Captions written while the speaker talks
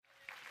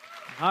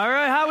All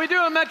right, how we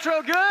doing,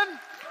 Metro? Good?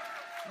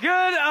 Good.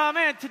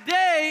 Man,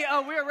 today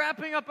we are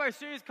wrapping up our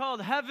series called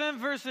Heaven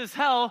versus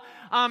Hell.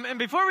 And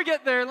before we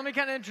get there, let me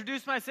kind of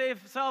introduce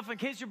myself. In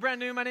case you're brand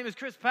new, my name is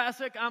Chris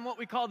Pasek. I'm what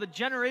we call the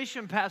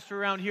generation pastor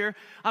around here.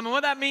 And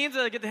what that means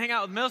is I get to hang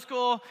out with middle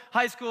school,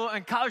 high school,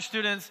 and college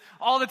students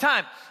all the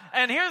time.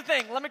 And here's the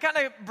thing. Let me kind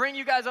of bring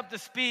you guys up to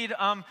speed,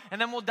 and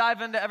then we'll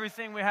dive into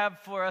everything we have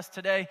for us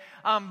today.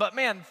 But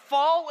man,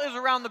 fall is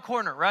around the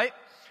corner, right?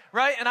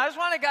 Right? And I just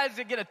wanted guys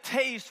to get a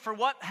taste for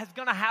what is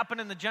going to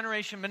happen in the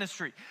generation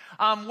ministry.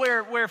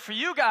 Where for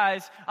you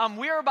guys,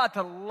 we are about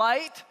to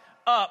light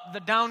up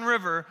the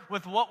downriver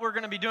with what we're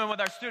going to be doing with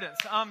our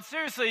students.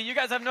 Seriously, you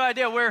guys have no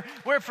idea where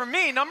for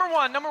me, number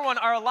one,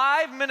 our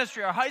live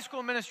ministry, our high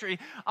school ministry,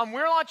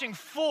 we're launching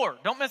 4,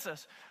 don't miss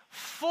this,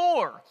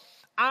 4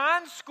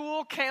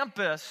 on-school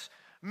campus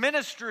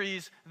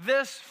ministries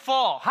this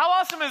fall. How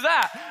awesome is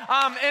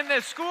that? And the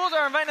schools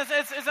are inviting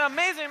us. It's an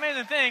amazing,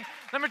 amazing thing.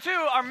 Number 2,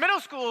 our middle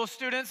school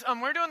students,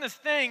 we're doing this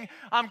thing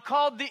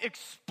called the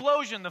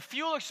explosion, the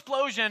fuel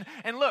explosion.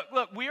 And look,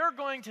 we are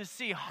going to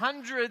see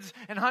hundreds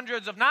and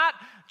hundreds of not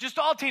just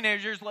all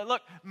teenagers,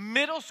 look,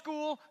 middle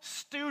school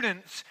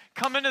students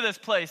come into this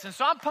place. And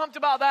so I'm pumped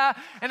about that.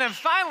 And then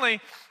finally,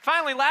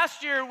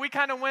 last year, we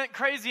kind of went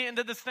crazy and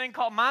did this thing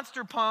called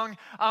Monster Pong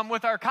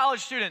with our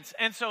college students.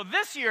 And so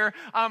this year,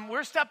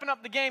 we're stepping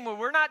up the game where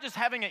we're not just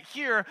having it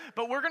here,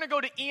 but we're going to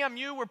go to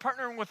EMU. We're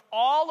partnering with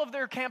all of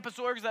their campus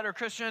orgs that are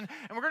Christian,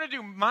 and we're going to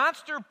do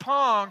Monster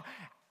Pong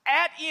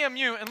at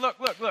EMU. And look,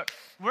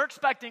 we're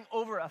expecting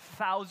over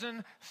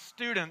 1,000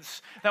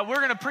 students that we're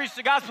going to preach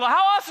the gospel.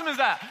 How awesome is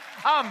that?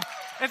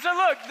 And so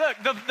look,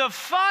 the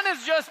fun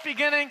is just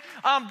beginning,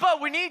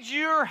 but we need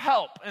your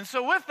help. And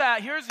so with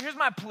that, here's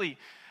my plea.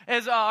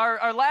 As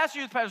our last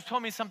youth pastor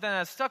told me something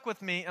that stuck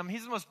with me.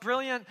 He's the most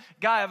brilliant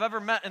guy I've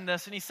ever met in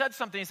this. And he said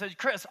something. He said,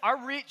 Chris,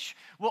 our reach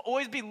will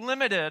always be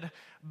limited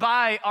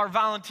by our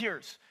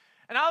volunteers.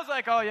 And I was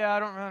like, oh yeah, I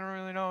don't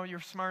really know.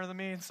 You're smarter than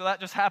me. And so that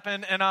just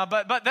happened. And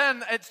but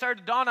then it started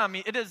to dawn on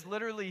me. It is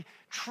literally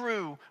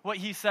true what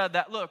he said,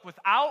 that look,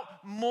 without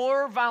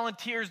more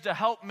volunteers to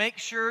help make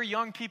sure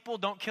young people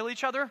don't kill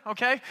each other,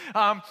 okay?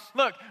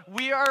 Look,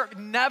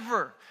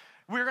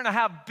 we're going to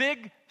have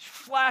big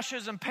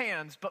flashes and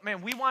pans, but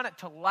man, we want it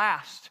to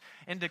last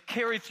and to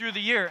carry through the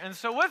year. And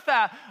so with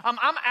that,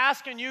 I'm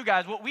asking you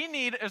guys, what we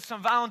need is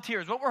some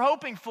volunteers. What we're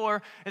hoping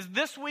for is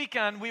this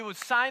weekend we would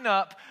sign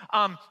up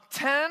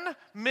 10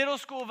 middle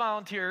school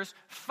volunteers,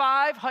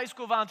 5 high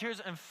school volunteers,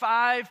 and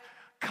 5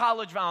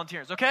 college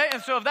volunteers, okay?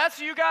 And so if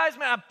that's you guys,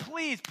 man,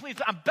 please,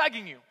 I'm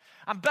begging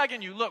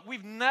you. Look,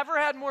 we've never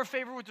had more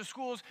favor with the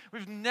schools.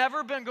 We've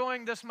never been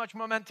going this much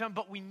momentum,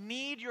 but we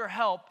need your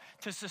help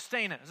to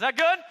sustain it. Is that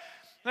good?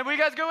 Are you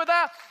guys good with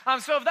that?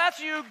 So if that's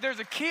you, there's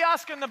a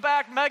kiosk in the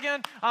back.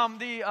 Megan,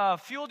 the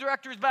fuel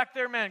director is back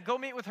there. Man, go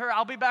meet with her.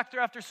 I'll be back there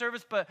after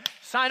service, but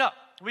sign up.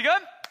 We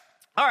good?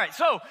 All right,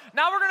 so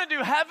now we're going to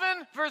do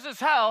Heaven versus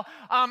Hell.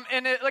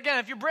 Again,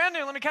 if you're brand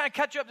new, let me kind of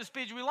catch you up to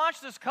speed. We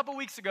launched this a couple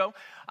weeks ago,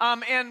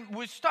 and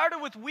we started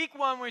with week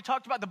 1 where we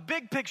talked about the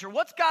big picture.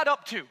 What's God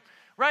up to?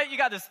 Right? You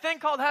got this thing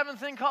called heaven,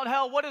 thing called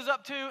hell. What is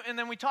up to? And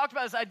then we talked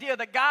about this idea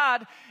that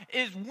God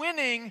is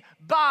winning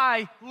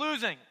by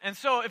losing. And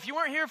so if you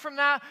weren't here from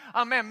that,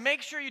 man,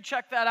 make sure you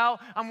check that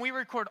out. We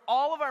record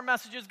all of our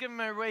messages, give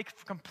them away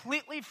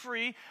completely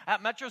free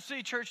at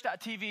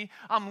metrocitychurch.tv.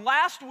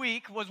 Last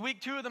week was week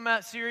 2 of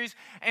the series,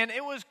 and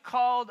it was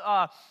called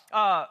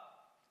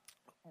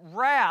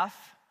Wrath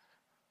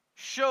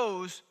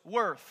Shows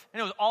Worth.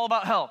 And it was all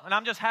about hell. And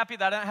I'm just happy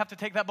that I didn't have to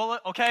take that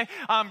bullet, okay?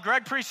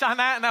 Greg preached on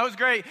that, and that was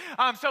great.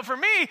 So for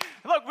me,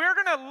 look, we're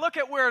going to look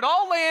at where it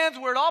all lands,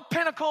 where it all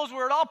pinnacles,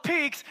 where it all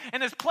peaks,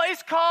 in this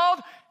place called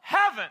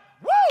heaven.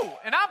 Woo!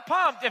 And I'm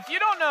pumped. If you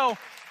don't know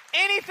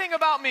anything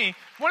about me,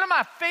 one of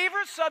my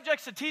favorite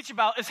subjects to teach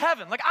about is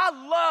heaven. Like, I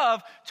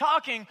love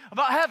talking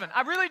about heaven.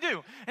 I really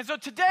do. And so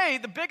today,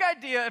 the big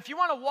idea, if you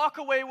want to walk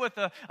away with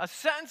a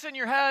sentence in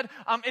your head,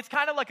 it's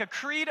kind of like a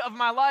creed of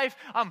my life.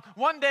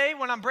 One day,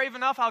 when I'm brave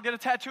enough, I'll get a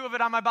tattoo of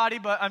it on my body,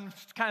 but I'm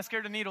kind of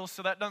scared of needles,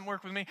 so that doesn't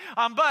work with me.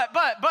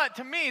 But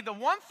to me, the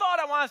one thought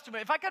I want us to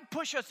make, if I could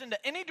push us into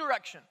any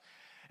direction,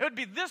 it would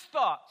be this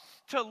thought: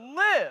 to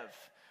live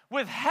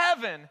with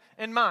heaven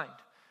in mind.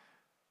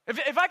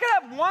 If I could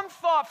have one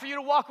thought for you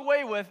to walk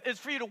away with, is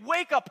for you to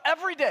wake up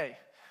every day,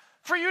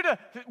 for you to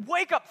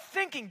wake up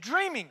thinking,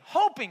 dreaming,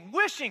 hoping,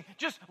 wishing,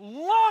 just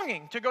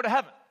longing to go to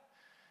heaven.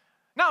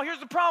 Now, here's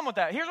the problem with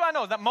that. Here's what I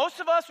know, that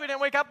most of us, we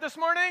didn't wake up this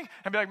morning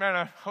and be like, man,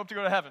 I hope to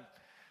go to heaven.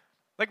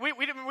 Like, we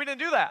didn't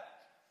do that.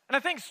 And I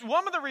think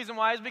one of the reasons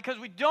why is because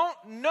we don't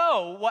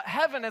know what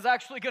heaven is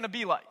actually going to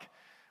be like.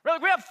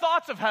 We have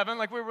thoughts of heaven,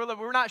 like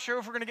we're not sure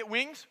if we're going to get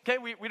wings, okay?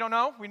 We don't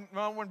know.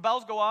 When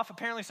bells go off,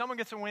 apparently someone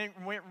gets some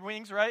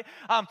wings, right?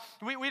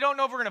 We don't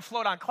know if we're going to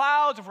float on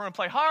clouds, if we're going to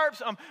play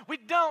harps. We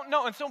don't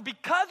know. And so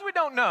because we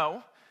don't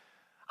know,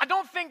 I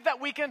don't think that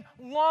we can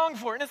long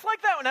for it. And it's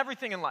like that in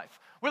everything in life.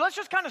 Well, let's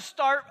just kind of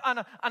start on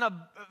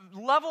a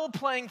level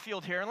playing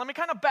field here, and let me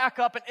kind of back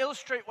up and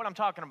illustrate what I'm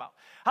talking about.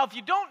 How if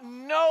you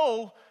don't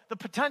know the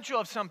potential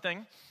of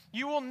something,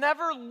 you will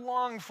never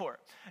long for it.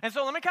 And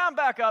so let me kind of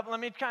back up. Let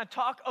me kind of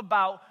talk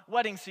about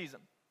wedding season.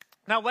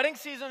 Now, wedding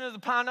season is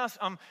upon us.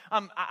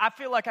 I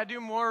feel like I do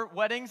more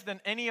weddings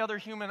than any other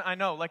human I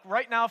know. Like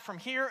right now, from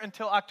here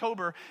until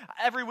October,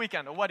 every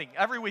weekend, a wedding.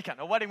 Every weekend,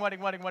 a wedding.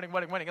 Like,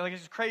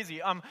 it's just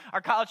crazy.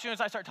 Our college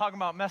students, I start talking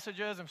about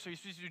messages, and so you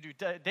used to do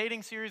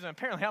dating series, and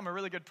apparently I'm a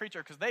really good preacher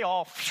because they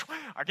all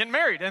are getting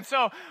married. And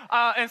so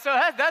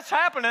that's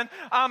happening.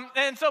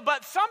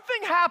 But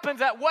something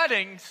happens at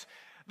weddings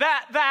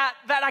that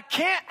I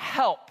can't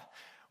help.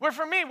 Where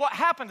for me, what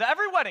happens at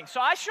every wedding, so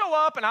I show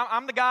up and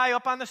I'm the guy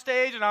up on the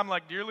stage and I'm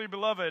like, dearly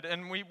beloved,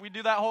 and we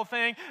do that whole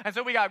thing. And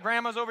so we got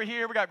grandmas over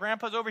here, we got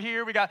grandpas over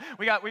here, we got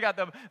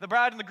the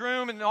bride and the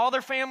groom and all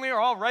their family are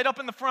all right up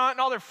in the front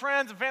and all their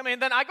friends and family.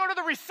 And then I go to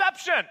the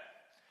reception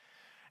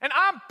and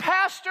I'm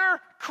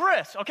Pastor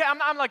Chris. Okay,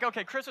 I'm like,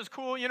 okay, Chris is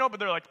cool, but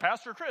they're like,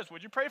 Pastor Chris,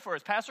 would you pray for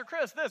us? Pastor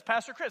Chris, this,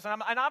 Pastor Chris.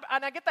 And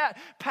I get that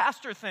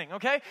pastor thing,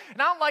 okay?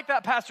 And I don't like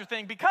that pastor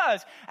thing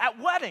because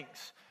at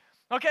weddings,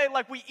 okay,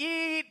 like we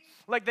eat,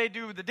 like they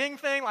do the ding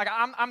thing, like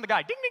I'm the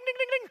guy, ding, ding, ding,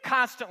 ding, ding,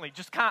 constantly,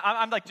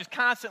 I'm like just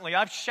constantly,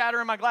 I'm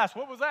shattering my glass.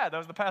 What was that? That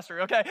was the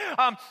pastor, okay?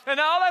 And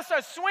all that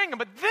starts swinging,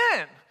 but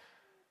then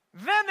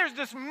there's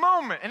this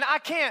moment, and I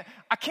can't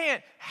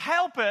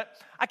help it.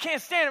 I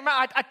can't stand it.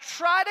 I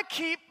try to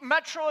keep,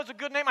 Metro is a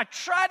good name, I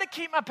try to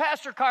keep my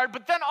pastor card,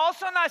 but then all of a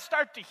sudden I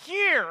start to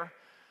hear,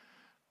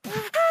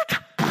 I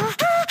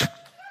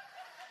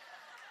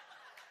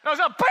was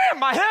like, bam,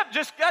 my hip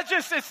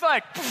it's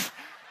like,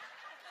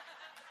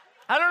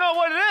 I don't know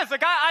what it is.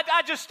 Like,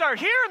 I just start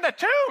hearing the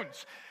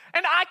tunes.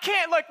 And I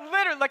can't, like,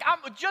 literally, like, I'm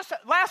just,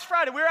 last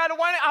Friday, we were at a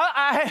wedding.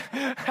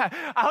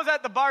 I was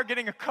at the bar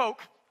getting a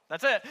Coke.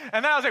 That's it.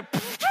 And then I was like,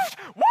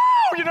 woo,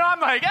 I'm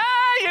like,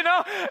 hey, and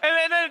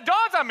then it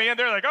dawns on me, and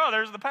they're like, oh,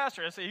 there's the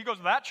pastor. I say, he goes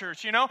to that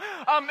church, And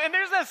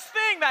there's this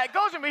thing that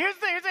goes with me. Here's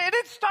the thing. It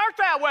didn't start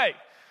that way.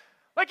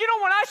 Like,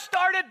 when I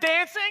started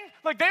dancing,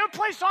 like, they would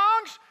play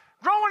songs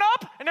growing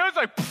up, and it was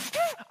like,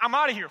 I'm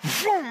out of here.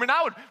 And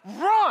I would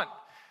run.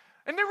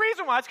 And the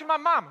reason why, it's because my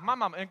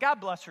mom, and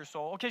God bless her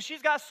soul, okay,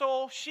 she's got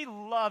soul, she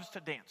loves to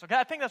dance, okay,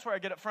 I think that's where I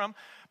get it from,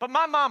 but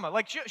my mama,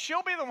 like,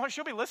 she'll be the one,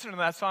 she'll be listening to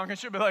that song, and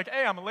she'll be like,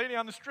 hey, I'm a lady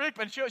on the street,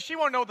 but she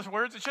won't know the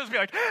words, and she'll just be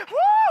like,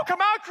 woo, come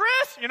on,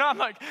 Chris, I'm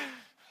like,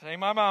 say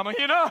my mama,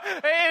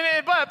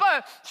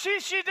 but she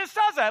just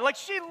does that, like,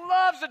 she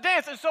loves to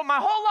dance, and so my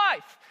whole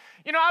life,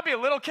 I'd be a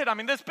little kid,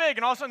 this big,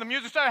 and all of a sudden the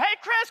music started, hey,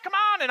 Chris, come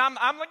on, and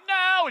I'm like,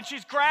 no, and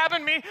she's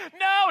grabbing me, and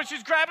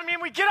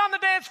we get on the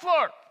dance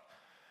floor.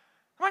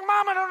 I'm like,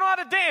 Mom, I don't know how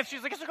to dance.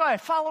 She's like, it's okay,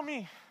 follow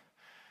me.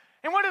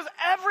 And what does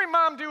every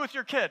mom do with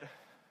your kid?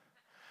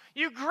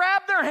 You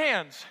grab their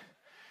hands,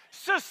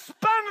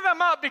 suspend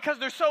them up because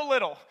they're so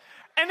little.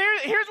 And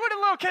here's what a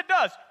little kid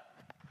does.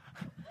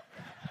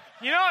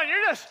 And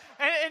you're just,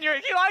 and you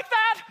like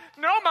that?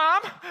 No,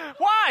 Mom.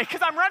 Why?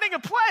 Because I'm running a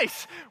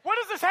place. What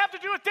does this have to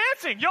do with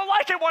dancing? You'll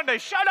like it one day.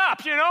 Shut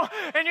up,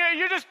 And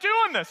you're just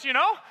doing this, In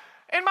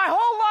my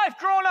whole life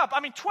growing up,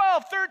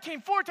 12,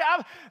 13, 14,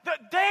 the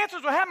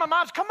dancers would have my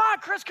mom's, come on,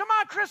 Chris,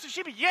 and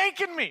she'd be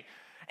yanking me.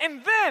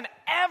 And then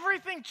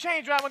everything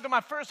changed when I went to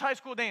my first high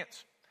school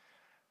dance.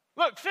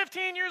 Look,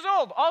 15 years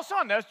old, all of a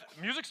sudden,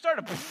 music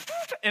started,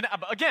 and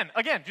again,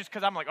 just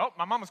because I'm like, oh,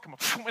 my mama's coming,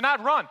 and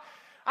I'd run.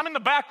 I'm in the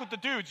back with the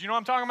dudes, you know what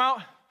I'm talking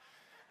about?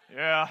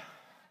 Yeah,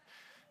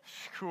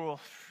 cool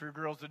for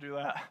girls to do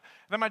that.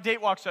 Then my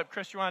date walks up,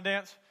 Chris, you want to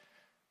dance?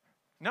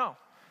 No,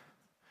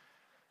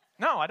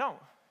 I don't.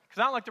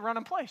 Because I don't like to run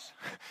in place.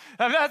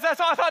 That's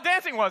all I thought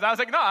dancing was. I was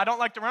like, no, I don't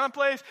like to run in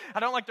place. I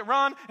don't like to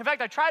run. In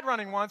fact, I tried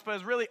running once, but it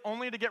was really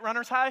only to get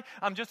runner's high,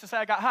 just to say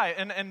I got high.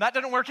 And that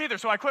didn't work either,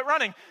 so I quit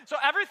running. So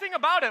everything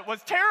about it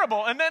was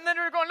terrible. And then they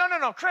were going,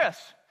 no, Chris.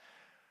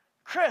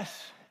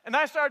 And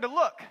I started to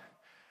look.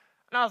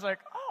 And I was like,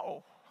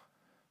 oh,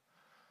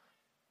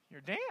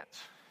 your dance.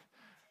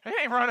 It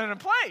ain't running in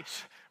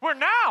place. We're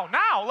now,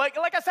 like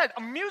I said,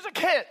 music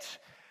hits.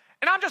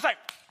 And I'm just like,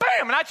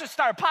 bam, and I just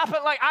started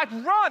popping, like I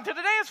run to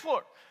the dance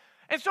floor.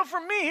 And so for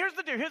me, here's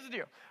the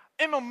deal.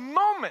 In a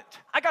moment,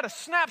 I got a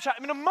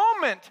snapshot. In a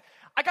moment,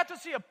 I got to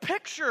see a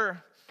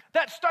picture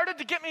that started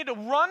to get me to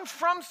run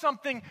from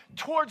something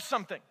towards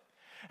something.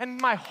 And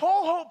my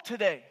whole hope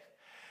today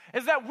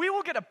is that we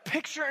will get a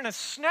picture and a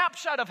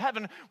snapshot of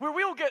heaven where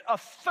we will get a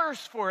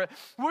thirst for it,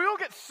 where we will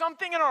get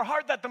something in our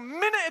heart that the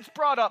minute it's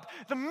brought up,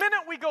 the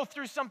minute we go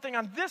through something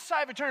on this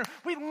side of eternity,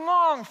 we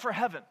long for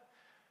heaven.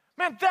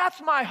 Man, that's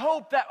my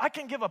hope, that I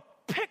can give a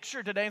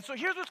picture today. And so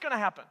here's what's going to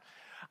happen.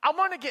 I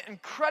want to get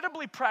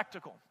incredibly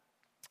practical.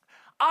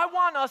 I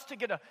want us to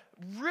get a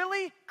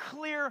really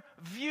clear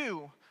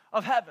view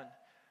of heaven,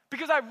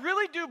 because I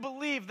really do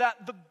believe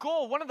that the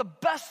goal, one of the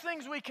best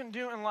things we can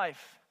do in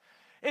life,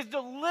 is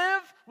to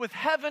live with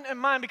heaven in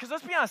mind. Because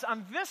let's be honest,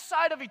 on this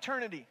side of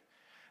eternity,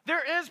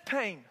 there is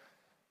pain.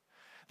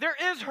 There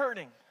is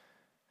hurting.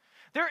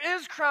 There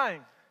is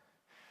crying.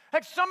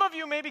 Heck, some of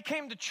you maybe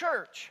came to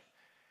church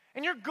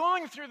and you're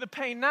going through the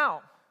pain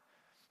now.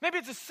 Maybe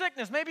it's a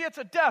sickness, maybe it's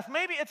a death,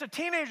 maybe it's a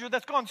teenager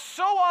that's gone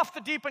so off the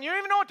deep end, you don't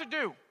even know what to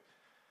do.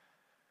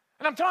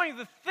 And I'm telling you,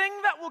 the thing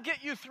that will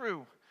get you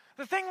through,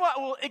 the thing that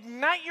will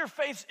ignite your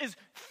faith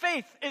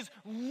is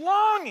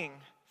longing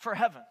for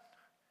heaven,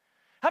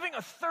 having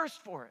a thirst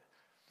for it.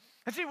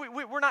 And see,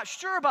 we're not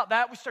sure about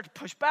that. We start to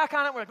push back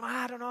on it. We're like,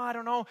 I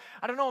don't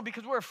know,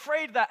 because we're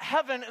afraid that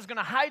heaven is going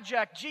to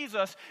hijack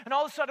Jesus, and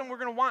all of a sudden we're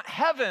going to want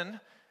heaven,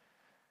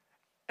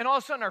 and all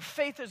of a sudden our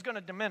faith is going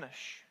to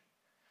diminish.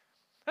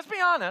 Let's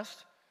be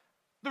honest.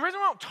 The reason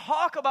we don't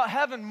talk about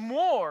heaven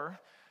more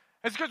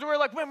is because we're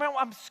like, man,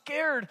 I'm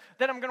scared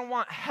that I'm going to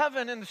want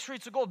heaven in the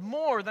streets of gold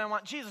more than I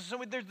want Jesus. So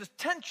there's this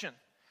tension.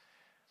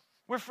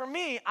 Where for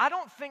me, I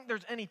don't think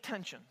there's any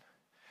tension.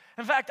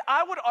 In fact,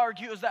 I would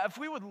argue is that if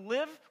we would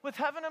live with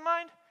heaven in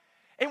mind,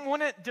 it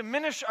wouldn't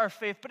diminish our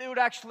faith, but it would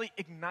actually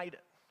ignite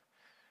it.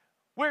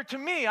 Where to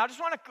me, I just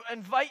want to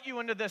invite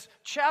you into this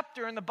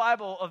chapter in the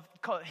Bible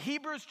called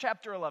Hebrews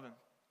chapter 11.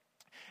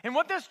 And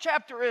what this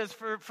chapter is,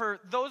 for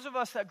those of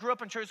us that grew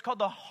up in church, it's called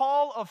the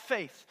Hall of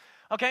Faith.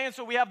 Okay, and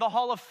so we have the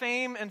Hall of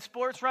Fame in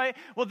sports, right?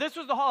 Well, this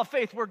was the Hall of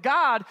Faith where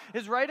God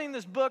is writing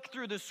this book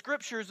through the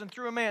scriptures and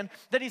through a man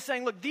that he's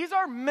saying, look, these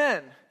are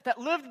men that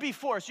lived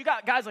before us. You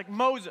got guys like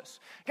Moses,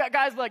 you got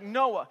guys like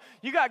Noah,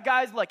 you got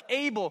guys like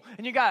Abel,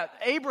 and you got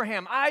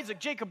Abraham, Isaac,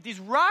 Jacob, these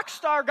rock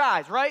star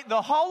guys, right?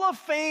 The Hall of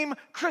Fame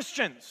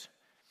Christians.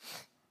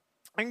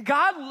 And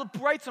God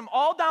writes them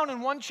all down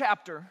in one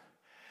chapter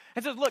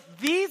and says, look,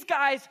 these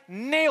guys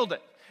nailed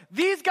it.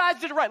 These guys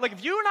did it right. Like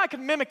if you and I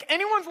could mimic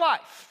anyone's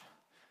life,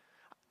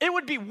 it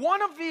would be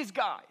one of these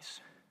guys.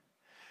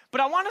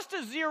 But I want us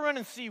to zero in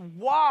and see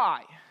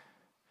why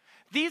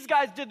these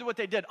guys did what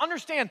they did.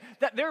 Understand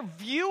that their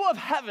view of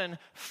heaven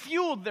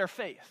fueled their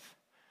faith.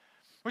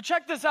 Well,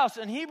 check this out.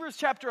 In Hebrews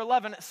chapter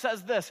 11, it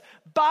says this,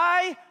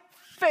 by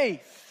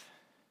faith,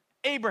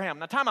 Abraham.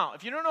 Now, time out.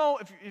 If you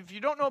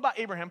don't know about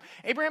Abraham,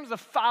 Abraham's the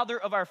father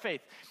of our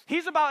faith.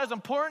 He's about as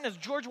important as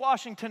George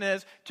Washington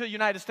is to the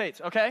United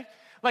States, okay?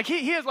 Like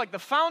he is like the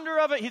founder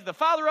of it. He's the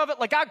father of it.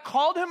 Like God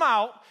called him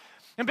out.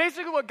 And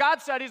basically what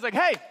God said, he's like,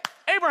 hey,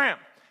 Abraham,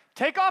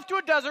 take off to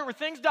a desert where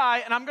things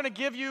die, and I'm going to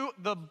give you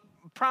the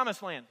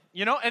promised land,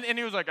 you know? And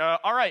he was like,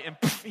 all right, and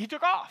he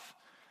took off.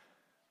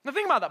 Now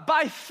think about that.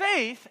 By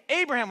faith,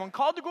 Abraham, when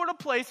called to go to a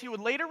place he would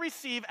later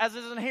receive as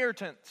his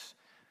inheritance.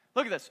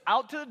 Look at this,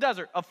 out to the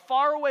desert, a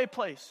faraway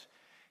place.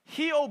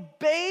 He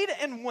obeyed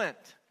and went,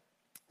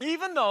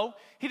 even though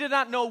he did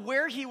not know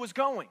where he was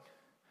going.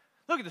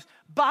 Look at this,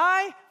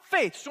 by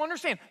faith. So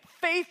understand,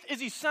 faith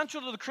is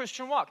essential to the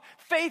Christian walk.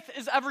 Faith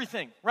is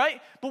everything,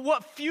 right? But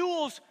what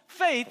fuels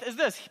faith is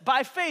this.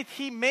 By faith,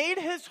 he made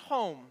his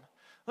home,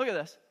 look at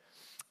this,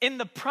 in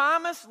the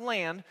promised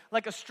land,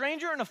 like a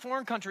stranger in a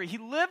foreign country. He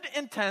lived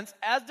in tents,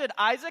 as did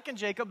Isaac and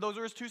Jacob, those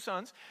are his two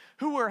sons,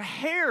 who were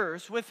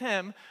heirs with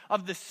him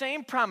of the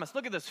same promise.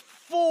 Look at this,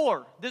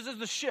 this is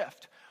the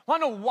shift.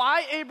 Want to know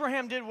why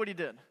Abraham did what he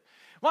did?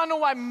 Want to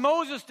know why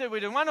Moses did what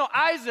he did? Want to know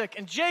Isaac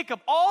and Jacob,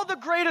 all the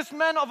greatest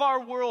men of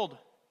our world?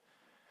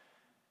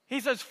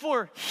 He says,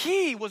 for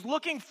he was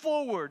looking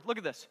forward, look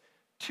at this,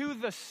 to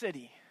the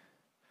city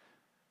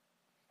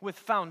with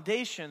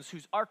foundations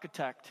whose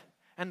architect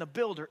and the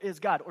builder is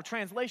God. Or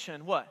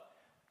translation, what?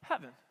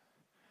 Heaven.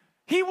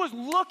 He was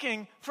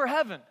looking for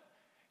heaven.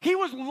 He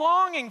was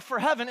longing for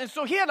heaven. And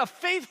so he had a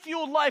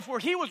faith-fueled life where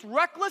he was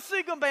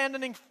recklessly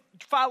abandoning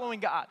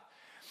following God.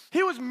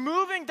 He was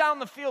moving down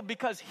the field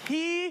because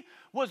he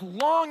was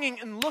longing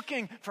and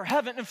looking for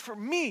heaven. And for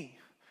me,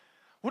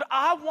 what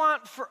I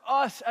want for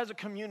us as a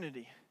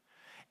community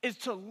is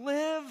to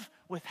live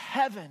with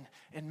heaven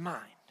in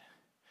mind.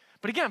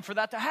 But again, for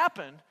that to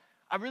happen,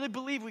 I really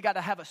believe we got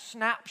to have a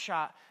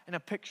snapshot and a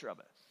picture of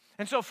it.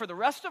 And so for the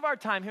rest of our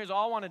time, here's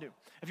all I want to do.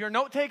 If you're a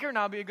note taker,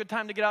 now would be a good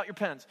time to get out your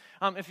pens.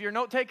 If you're a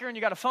note taker and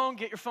you got a phone,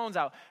 get your phones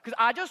out. Because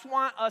I just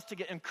want us to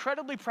get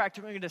incredibly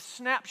practical and get a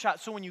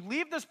snapshot. So when you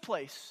leave this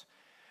place,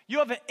 you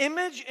have an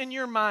image in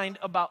your mind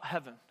about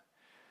heaven.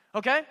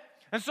 Okay?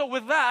 And so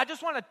with that, I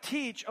just want to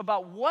teach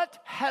about what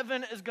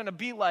heaven is going to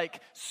be like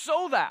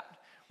so that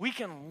we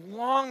can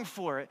long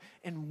for it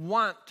and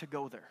want to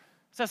go there.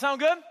 Does that sound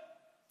good?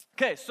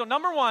 Okay, so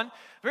number one,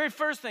 very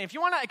first thing, if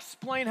you want to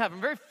explain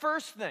heaven, very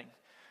first thing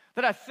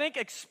that I think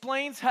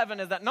explains heaven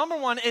is that number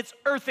one, it's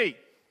earthy.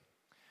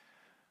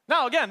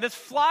 Now again, this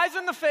flies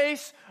in the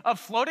face of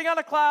floating on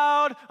a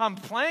cloud,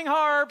 playing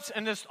harps,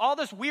 and all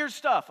this weird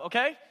stuff,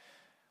 okay?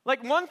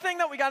 Like one thing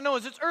that we got to know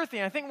is it's earthy.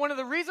 And I think one of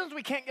the reasons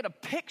we can't get a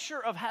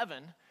picture of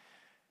heaven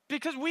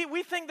because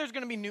we think there's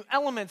going to be new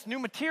elements, new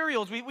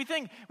materials. We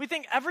think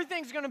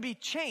everything's going to be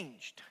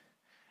changed.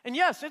 And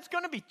yes, it's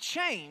going to be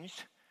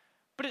changed,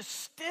 but it's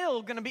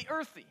still going to be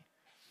earthy.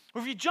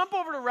 If you jump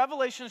over to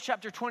Revelation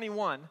chapter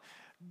 21,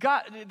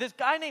 this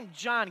guy named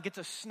John gets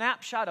a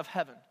snapshot of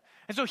heaven.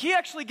 And so he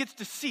actually gets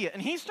to see it.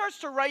 And he starts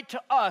to write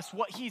to us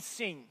what he's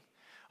seeing.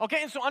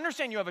 Okay, and so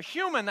understand you have a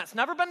human that's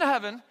never been to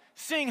heaven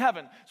seeing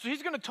heaven. So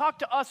he's going to talk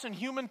to us in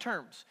human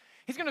terms.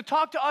 He's going to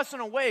talk to us in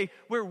a way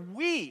where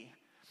we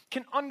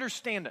can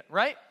understand it,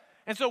 right?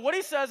 And so what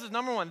he says is,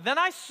 number one, then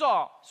I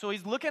saw, so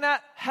he's looking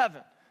at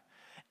heaven,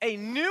 a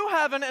new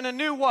heaven and a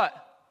new what?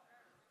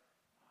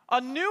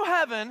 A new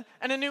heaven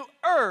and a new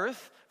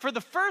earth, for the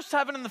first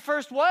heaven and the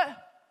first what?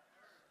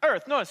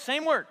 Earth. No,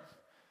 same word.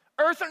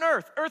 Earth and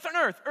earth, earth and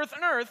earth, earth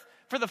and earth,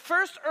 for the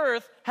first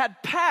earth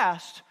had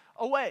passed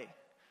away.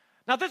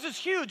 Now, this is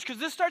huge because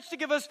this starts to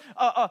give us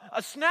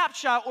a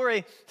snapshot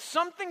or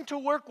something to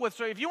work with.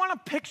 So if you want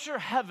to picture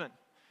heaven,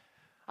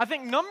 I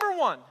think number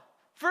one,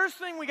 first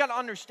thing we got to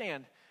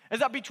understand is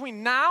that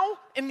between now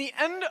and the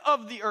end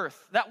of the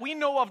earth that we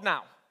know of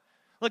now,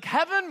 look,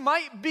 heaven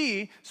might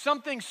be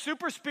something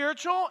super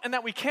spiritual and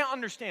that we can't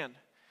understand.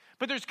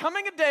 But there's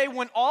coming a day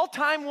when all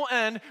time will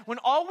end, when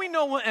all we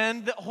know will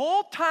end, the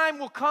whole time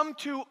will come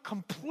to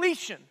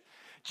completion.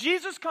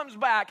 Jesus comes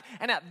back,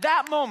 and at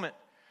that moment,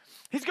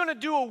 he's going to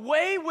do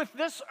away with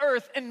this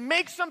earth and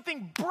make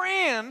something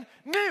brand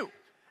new.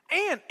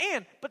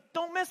 But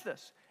don't miss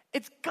this.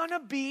 It's going to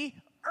be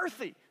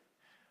earthy.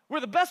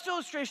 Where the best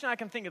illustration I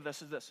can think of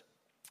this is this.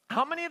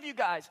 How many of you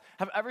guys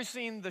have ever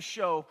seen the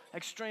show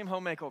Extreme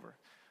Home Makeover?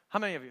 How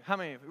many of you?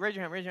 Raise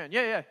your hand.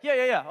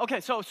 Yeah. Okay,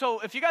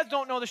 so if you guys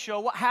don't know the show,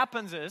 what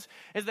happens is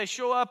they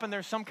show up and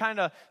there's some kind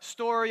of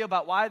story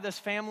about why this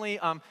family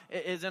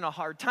is in a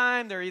hard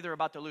time. They're either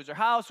about to lose their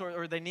house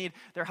or they need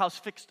their house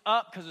fixed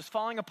up because it's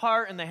falling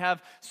apart and they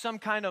have some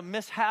kind of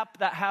mishap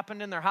that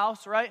happened in their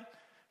house, right?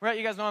 Right,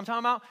 you guys know what I'm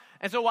talking about?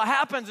 And so what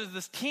happens is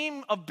this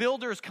team of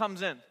builders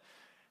comes in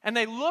and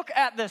they look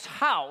at this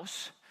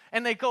house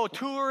and they go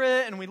tour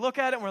it, and we look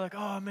at it, and we're like,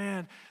 oh,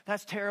 man,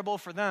 that's terrible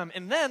for them.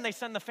 And then they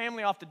send the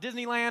family off to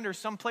Disneyland or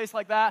someplace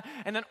like that,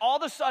 and then all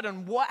of a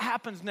sudden, what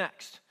happens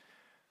next?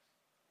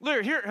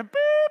 Here, beep, beep,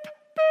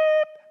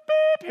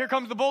 beep. Here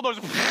comes the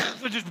bulldozer.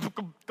 They're just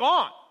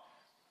gone.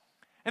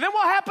 And then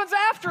what happens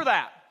after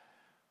that?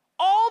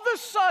 All of a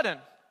sudden,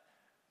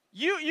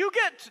 you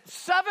get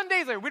 7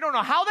 days later. We don't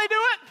know how they do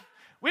it.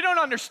 We don't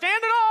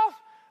understand it all.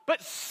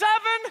 But 7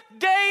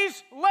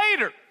 days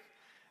later,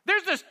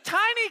 there's this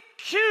tiny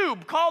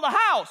cube called a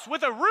house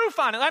with a roof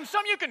on it. I'm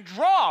something you can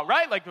draw,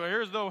 right? Like, well,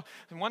 here's the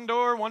one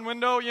door, one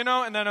window,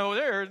 and then over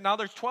there, now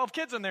there's 12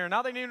 kids in there.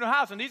 Now they need a new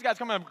house. And these guys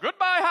come in,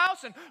 goodbye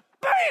house, and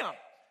bam!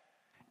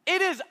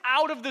 It is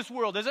out of this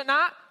world, is it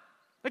not?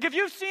 Like, if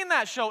you've seen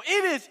that show,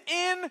 it is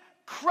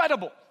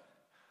incredible.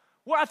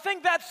 Well, I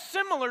think that's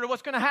similar to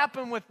what's going to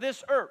happen with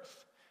this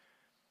earth.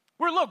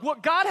 Where, look,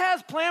 what God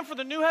has planned for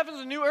the new heavens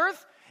and new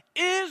earth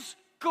is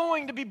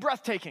going to be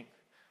breathtaking.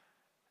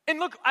 And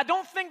look, I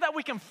don't think that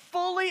we can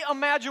fully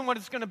imagine what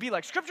it's going to be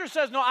like. Scripture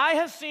says, no eye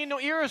has seen, no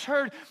ear has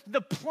heard the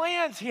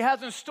plans he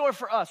has in store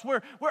for us.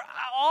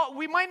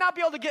 We might not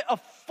be able to get a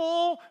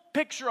full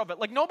picture of it.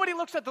 Like, nobody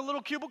looks at the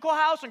little cubicle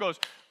house and goes,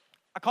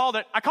 I called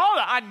it.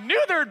 I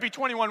knew there would be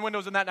 21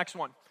 windows in that next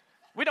one.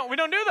 We don't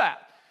do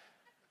that.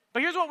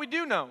 But here's what we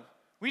do know.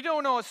 We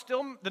don't know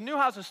the new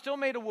house is still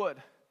made of wood.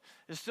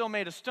 It's still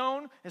made of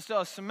stone. It still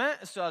has cement.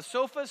 It still has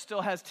sofas. It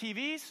still has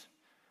TVs.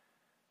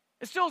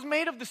 It still is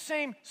made of the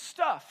same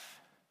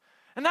stuff.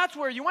 And that's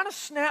where you want a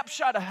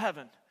snapshot of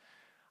heaven.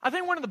 I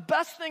think one of the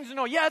best things to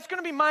know, it's going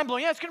to be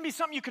mind-blowing. It's going to be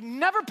something you could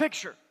never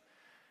picture.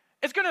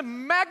 It's going to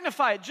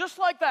magnify it just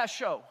like that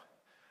show.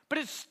 But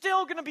it's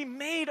still going to be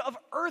made of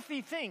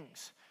earthy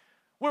things.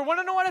 Where, want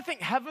to know what I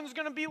think heaven's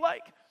going to be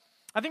like?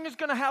 I think it's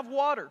going to have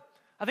water.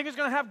 I think it's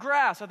going to have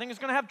grass. I think it's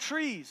going to have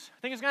trees.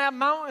 I think it's going to have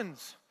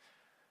mountains.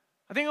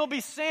 I think it'll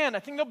be sand. I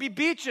think there'll be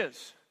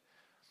beaches.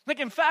 Like,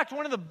 in fact,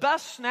 one of the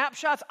best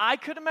snapshots I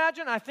could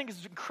imagine, I think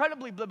is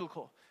incredibly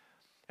biblical.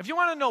 If you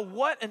want to know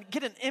what, and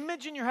get an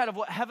image in your head of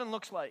what heaven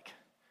looks like,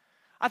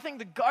 I think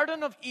the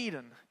Garden of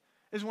Eden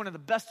is one of the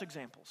best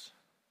examples.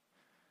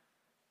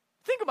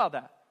 Think about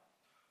that.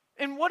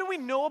 And what do we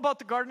know about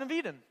the Garden of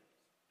Eden?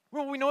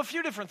 Well, we know a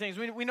few different things.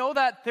 We know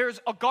that there's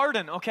a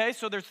garden, okay?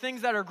 So there's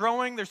things that are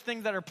growing, there's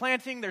things that are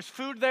planting, there's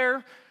food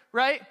there,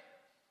 right?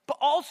 But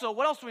also,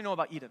 what else do we know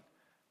about Eden?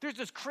 There's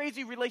this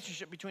crazy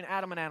relationship between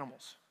Adam and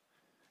animals.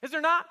 Is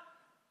there not?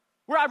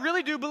 Where I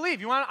really do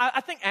believe.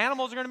 I think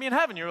animals are going to be in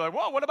heaven. You're like,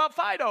 whoa, what about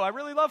Fido? I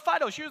really love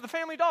Fido. She was the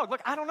family dog.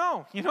 Look, I don't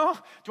know.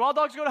 Do all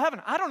dogs go to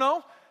heaven? I don't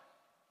know.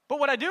 But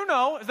what I do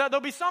know is that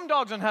there'll be some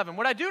dogs in heaven.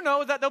 What I do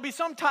know is that there'll be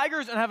some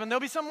tigers in heaven. There'll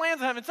be some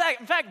lambs in heaven.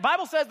 In fact, the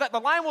Bible says that the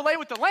lion will lay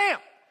with the lamb,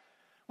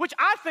 which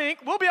I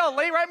think we'll be able to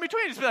lay right in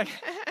between. Just be like,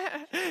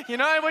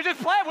 and we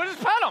just play. We'll just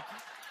pet them.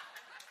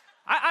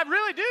 I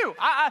really do.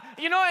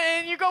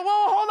 And you go,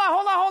 whoa, hold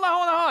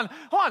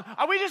on.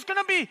 Are we just going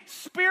to be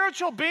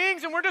spiritual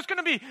beings and we're just going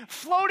to be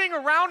floating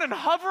around and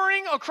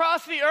hovering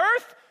across the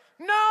earth?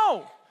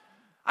 No.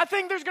 I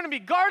think there's going to be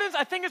gardens.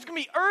 I think it's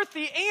going to be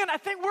earthy, and I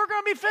think we're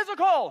going to be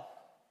physical.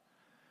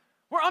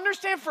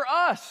 Understand for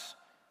us,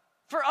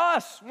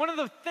 one of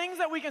the things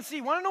that we can see,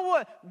 want to know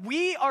what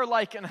we are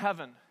like in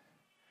heaven?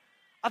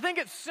 I think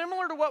it's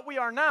similar to what we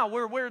are now,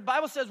 where the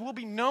Bible says we'll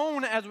be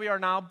known as we are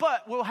now,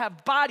 but we'll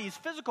have bodies,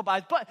 physical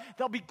bodies, but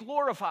they'll be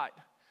glorified.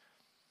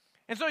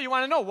 And so you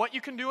want to know what you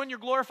can do in your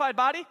glorified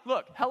body?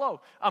 Look,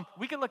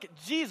 we can look at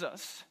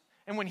Jesus,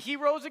 and when he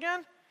rose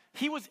again,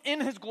 he was in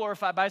his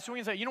glorified body. So we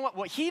can say, you know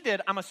what he did,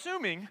 I'm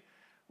assuming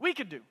we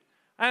could do.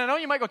 And I know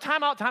you might go,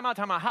 time out.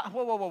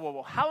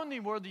 Whoa. How in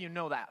the world do you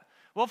know that?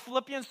 Well,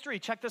 Philippians 3,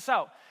 check this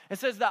out. It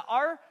says that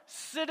our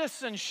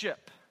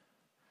citizenship,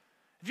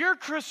 if you're a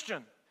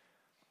Christian,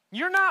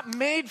 You're not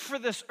made for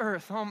this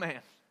earth, oh man.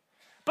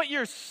 But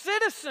your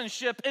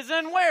citizenship is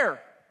in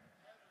where?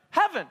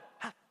 Heaven.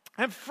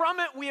 And from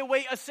it we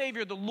await a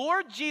Savior, the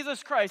Lord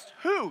Jesus Christ,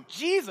 who?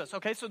 Jesus,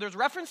 okay, so there's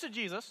reference to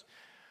Jesus,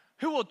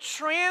 who will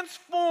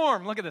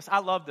transform, look at this, I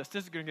love this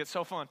is going to get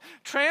so fun,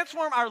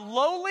 transform our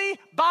lowly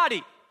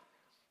body,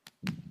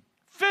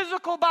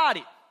 physical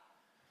body,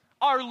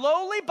 our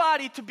lowly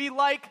body to be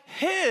like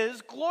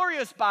his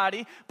glorious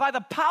body by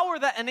the power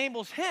that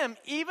enables him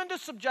even to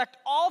subject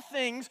all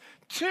things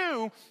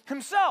to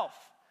himself.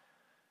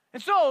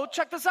 And so,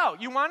 check this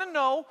out. You want to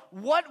know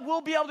what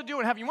we'll be able to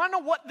do in heaven. You want to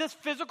know what this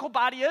physical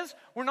body is?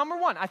 Well, number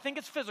one, I think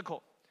it's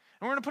physical.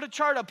 And we're going to put a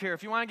chart up here.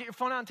 If you want to get your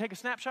phone out and take a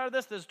snapshot of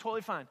this is totally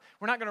fine.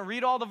 We're not going to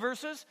read all the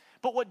verses.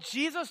 But what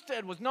Jesus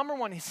did was, number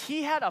one, is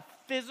he had a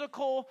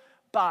physical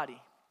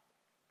body.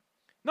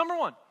 Number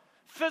one,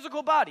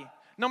 physical body.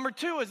 Number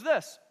two is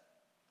this,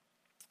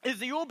 is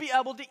that you will be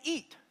able to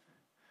eat.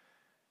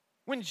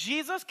 When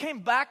Jesus came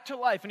back to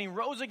life and he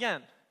rose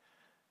again,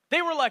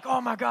 they were like,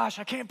 oh my gosh,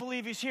 I can't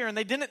believe he's here. And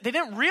they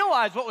didn't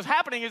realize what was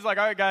happening. He's like,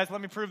 all right, guys, let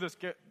me prove this.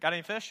 Got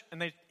any fish?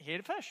 And he ate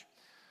a fish.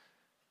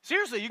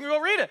 Seriously, you can go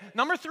read it.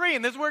 Number three,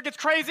 and this is where it gets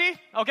crazy,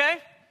 okay?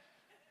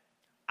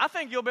 I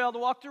think you'll be able to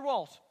walk through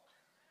walls.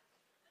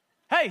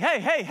 Hey,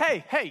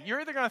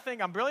 you're either going to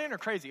think I'm brilliant or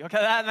crazy, okay?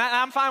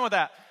 I'm fine with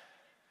that.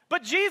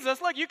 But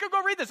Jesus, look, you could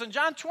go read this in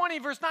John 20,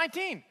 verse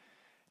 19.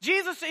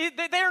 Jesus,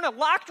 they're in a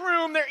locked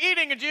room, they're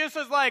eating, and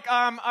Jesus is like,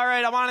 all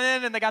right, I want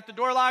in, and they got the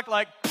door locked,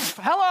 like,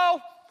 hello.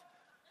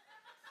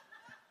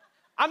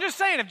 I'm just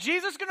saying, if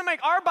Jesus is going to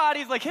make our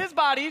bodies like his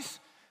bodies,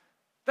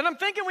 then I'm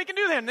thinking we can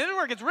do that. And this is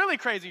where it gets really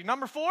crazy.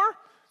 Number four,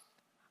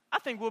 I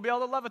think we'll be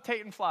able to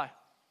levitate and fly.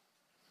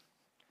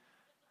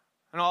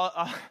 And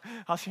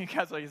I'll see you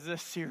guys like, is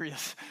this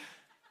serious?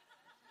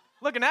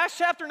 Look, in Acts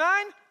chapter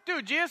 9,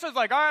 dude, Jesus is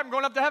like, all right, I'm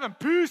going up to heaven.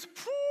 Peace.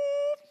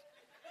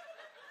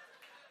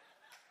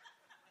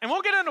 And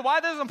we'll get into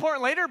why this is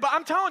important later, but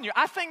I'm telling you,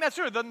 I think that's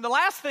true. The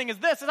last thing is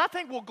this, is I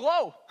think we'll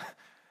glow.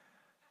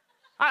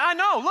 I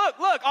know,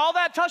 look, all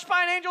that touched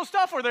by an angel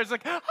stuff where there's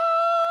like,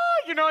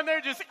 and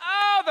they're just,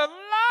 the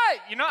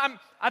light.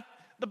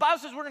 The Bible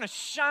says we're going to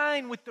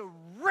shine with the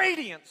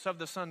radiance of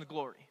the sun's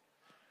glory.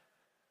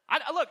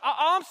 Look,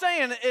 all I'm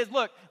saying is,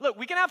 look,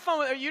 we can have fun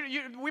with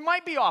it. We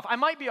might be off. I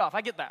might be off.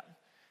 I get that.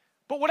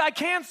 But what I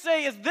can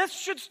say is this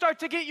should start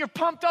to get you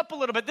pumped up a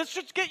little bit. This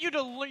should get you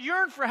to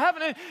yearn for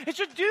heaven. It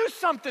should do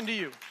something to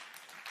you.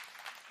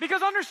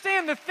 Because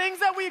understand, the things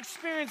that we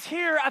experience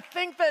here, I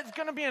think that it's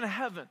going to be in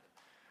heaven.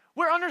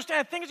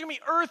 I think it's going to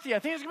be earthy. I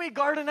think it's going to be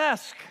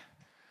garden-esque.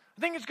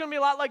 I think it's going to be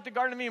a lot like the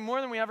Garden of Eden,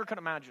 more than we ever could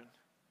imagine.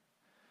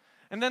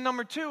 And then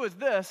number two is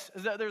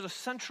that there's a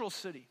central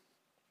city.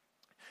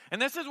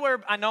 And this is where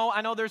I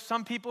know there's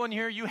some people in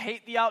here, you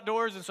hate the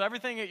outdoors, and so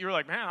everything, you're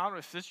like, man, I don't know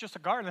if it's just a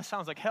garden. This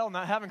sounds like hell,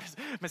 not heaven, because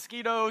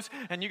mosquitoes,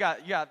 and you got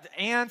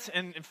ants,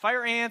 and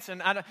fire ants,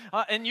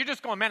 and you're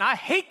just going, man, I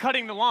hate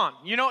cutting the lawn.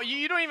 You don't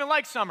even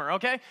like summer,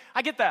 okay?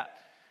 I get that.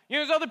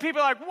 There's other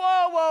people like,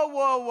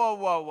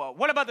 whoa.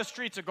 What about the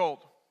streets of gold?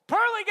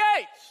 Pearly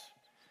gates.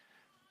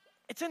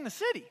 It's in the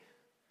city.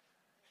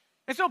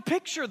 And so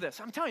picture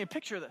this. I'm telling you,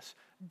 picture this.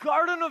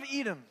 Garden of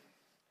Eden.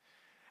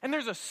 And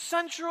there's a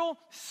central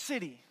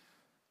city.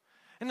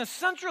 And the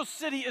central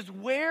city is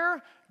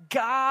where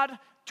God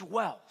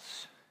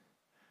dwells.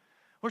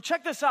 Well,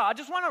 check this out. I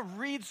just want to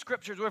read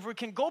scriptures. If we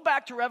can go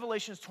back to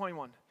Revelation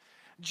 21.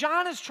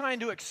 John is trying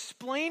to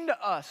explain to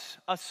us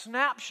a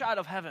snapshot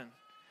of heaven.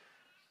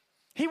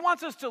 He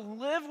wants us to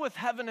live with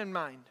heaven in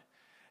mind.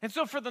 And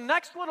so for the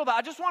next little bit,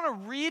 I just want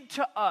to read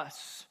to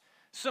us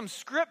some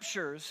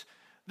scriptures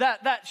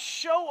that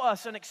show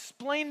us and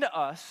explain to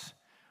us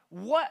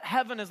what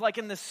heaven is like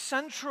in the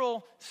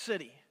central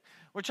city.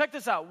 Well, check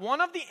this out. One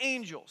of the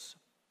angels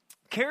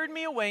carried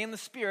me away in the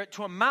spirit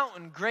to a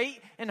mountain great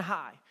and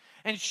high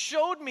and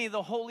showed me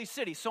the holy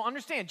city. So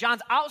understand,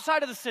 John's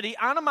outside of the city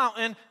on a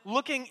mountain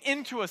looking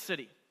into a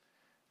city.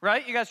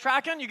 Right? You guys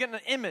tracking? You're getting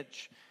an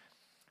image.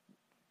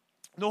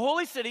 The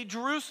holy city,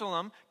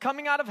 Jerusalem,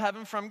 coming out of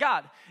heaven from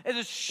God. It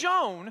is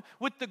shown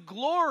with the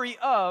glory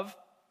of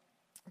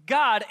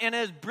God, and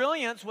his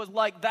brilliance was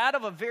like that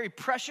of a very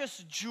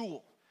precious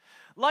jewel,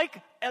 like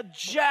a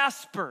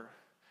jasper,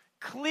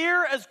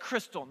 clear as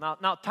crystal. Now,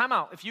 time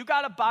out. If you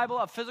got a Bible,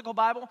 a physical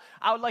Bible,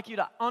 I would like you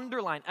to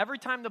underline every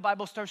time the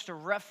Bible starts to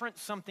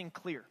reference something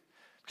clear,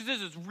 because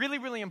this is really,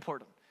 really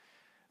important.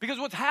 Because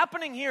what's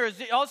happening here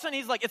is all of a sudden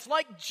he's like, it's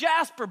like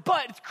jasper,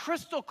 but it's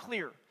crystal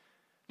clear.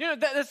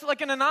 That's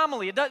like an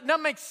anomaly. It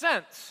doesn't make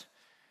sense.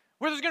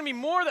 Where there's going to be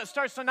more that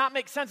starts to not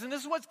make sense. And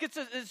this is what gets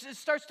us, it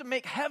starts to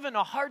make heaven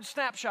a hard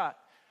snapshot.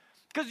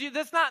 Because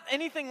there's not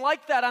anything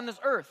like that on this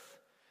earth.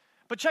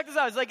 But check this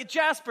out. It's like a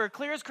jasper,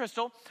 clear as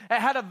crystal. It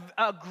had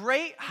a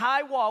great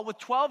high wall with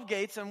 12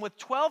 gates and with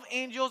 12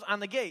 angels on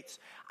the gates.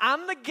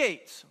 On the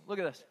gates, look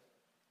at this,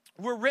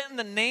 were written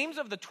the names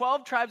of the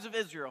 12 tribes of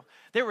Israel.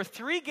 There were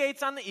 3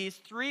 gates on the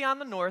east, 3 on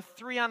the north,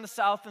 3 on the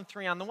south, and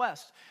 3 on the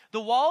west.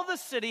 The wall of the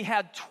city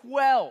had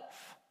 12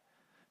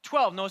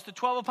 12, notice the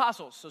 12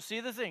 apostles. So see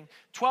the thing.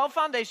 12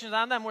 foundations,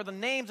 on them were the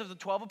names of the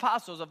 12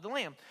 apostles of the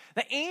Lamb.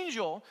 The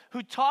angel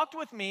who talked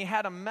with me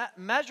had a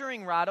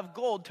measuring rod of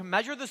gold to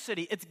measure the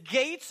city, its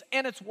gates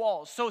and its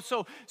walls.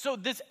 So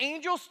this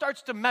angel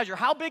starts to measure.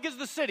 How big is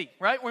the city,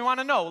 right? We want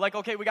to know. Like,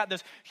 okay, we got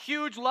this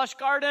huge lush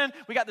garden.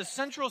 We got this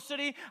central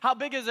city. How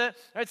big is it?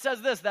 It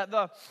says this, that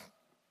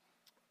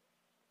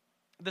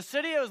the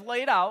city was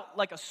laid out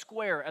like a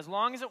square, as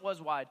long as it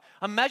was wide.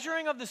 A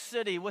measuring of the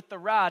city with the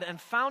rod, and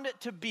found it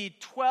to be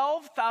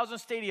 12,000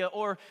 stadia,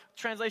 or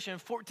translation,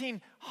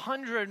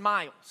 1,400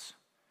 miles.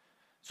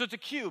 So it's a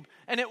cube.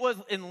 And it was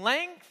in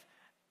length,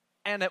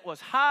 and it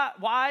was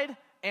wide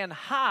and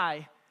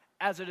high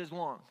as it is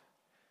long.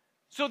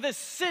 So this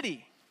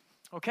city,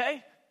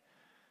 okay,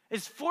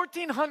 is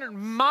 1,400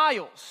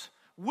 miles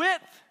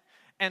width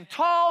and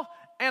tall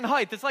and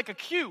height. It's like a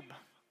cube,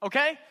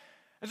 okay?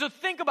 And so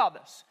think about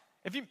this.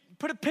 If you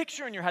put a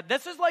picture in your head,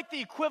 this is like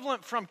the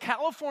equivalent from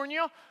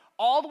California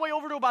all the way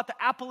over to about the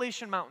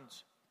Appalachian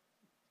Mountains.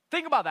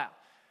 Think about that.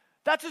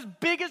 That's as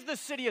big as the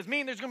city is.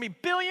 Meaning there's going to be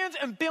billions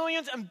and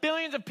billions and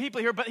billions of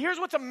people here. But here's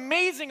what's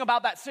amazing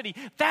about that city.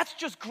 That's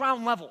just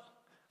ground level.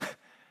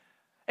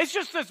 It's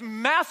just this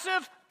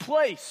massive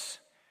place.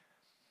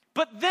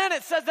 But then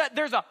it says that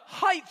there's a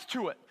height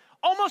to it,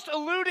 almost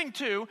alluding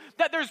to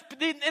that there's,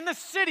 in the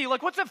city,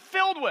 like what's it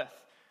filled with?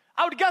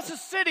 I would guess a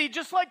city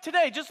just like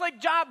today, just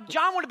like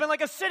John would have been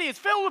like a city. It's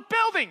filled with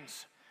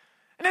buildings.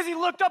 And as he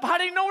looked up, how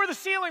did he know where the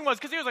ceiling was?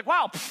 Because he was like,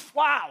 wow.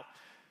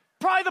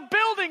 Probably the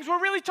buildings were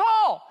really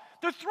tall.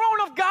 The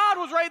throne of God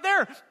was right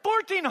there,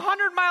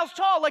 1,400 miles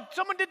tall. Like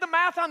someone did the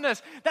math on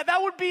this, that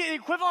would be the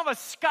equivalent of a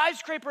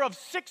skyscraper of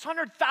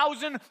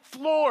 600,000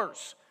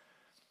 floors.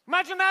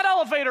 Imagine that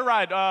elevator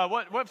ride.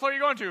 What floor are you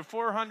going to?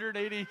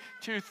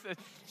 482.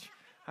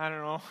 I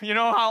don't know. You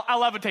know,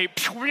 I'll levitate.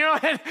 You know,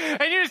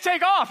 and you just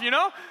take off, you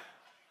know?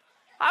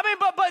 I mean,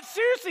 but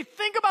seriously,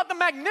 think about the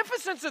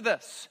magnificence of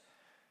this.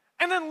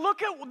 And then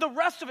look at the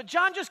rest of it.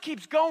 John just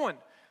keeps going.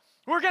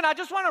 I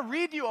just want to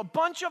read you a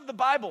bunch of the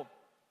Bible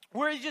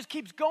where he just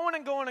keeps going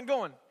and going and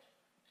going.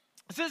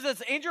 It says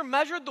this, angel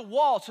measured the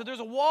wall. So there's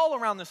a wall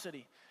around the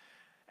city.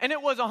 And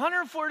it was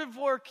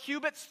 144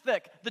 cubits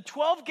thick. The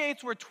 12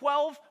 gates were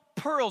 12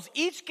 pearls,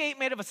 each gate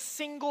made of a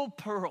single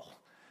pearl.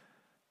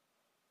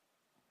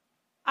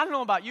 I don't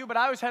know about you, but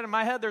I always had in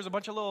my head there's a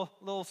bunch of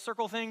little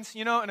circle things,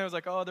 you know, and it was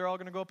like, oh, they're all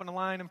going to go up in a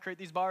line and create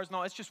these bars.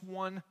 No, it's just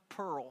one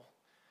pearl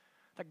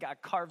that God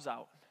carves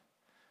out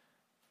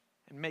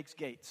and makes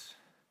gates.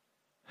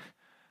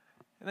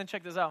 And then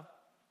check this out.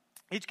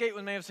 Each gate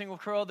was made of a single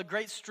pearl. The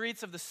great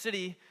streets of the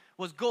city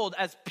was gold,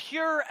 as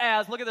pure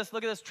as, look at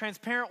this,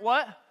 transparent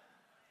what?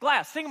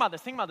 Glass. Think about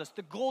this.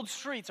 The gold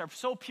streets are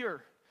so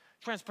pure.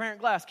 Transparent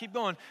glass. Keep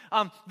going.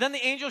 Then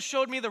the angel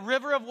showed me the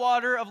river of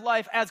water of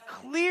life, as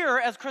clear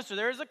as crystal.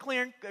 There is a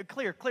clear,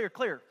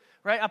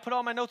 right? I put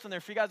all my notes in there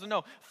for you guys to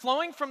know.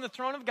 Flowing from the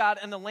throne of God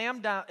and the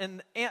Lamb down,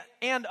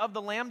 and of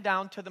the Lamb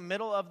down to the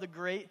middle of the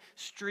great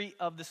street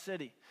of the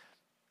city.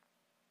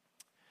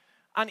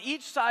 On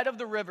each side of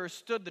the river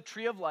stood the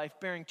tree of life,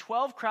 bearing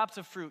 12 crops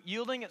of fruit,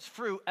 yielding its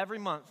fruit every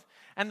month.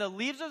 And the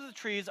leaves of the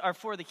trees are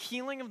for the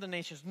healing of the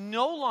nations.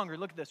 No longer,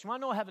 look at this. You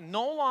want to know heaven?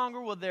 No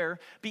longer will there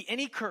be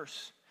any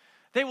curse.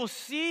 They will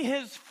see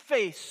his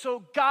face,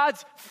 so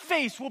God's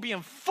face will be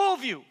in full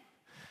view,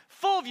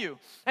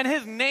 and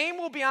his name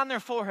will be on their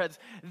foreheads.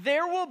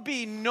 There will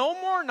be no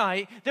more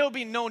night. There will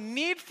be no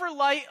need for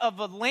light of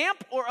a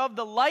lamp or of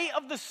the light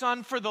of the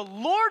sun, for the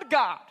Lord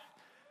God.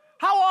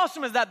 How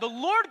awesome is that? The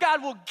Lord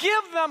God will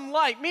give them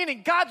light,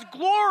 meaning God's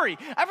glory.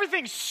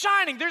 Everything's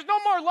shining. There's no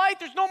more light.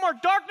 There's no more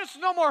darkness.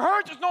 There's no more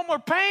hurt. There's no more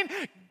pain.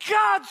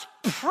 God's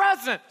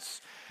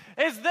presence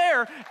is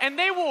there, and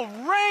they will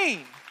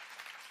reign.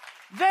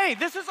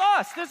 This is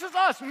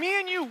us, me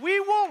and you, we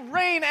will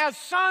reign as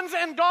sons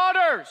and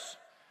daughters.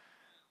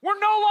 We're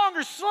no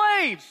longer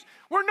slaves.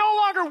 We're no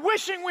longer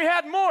wishing we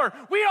had more.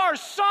 We are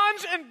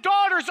sons and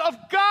daughters of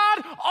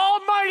God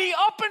Almighty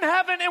up in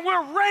heaven, and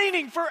we're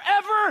reigning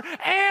forever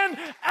and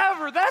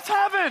ever. That's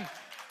heaven.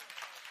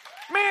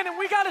 Man, and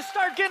we got to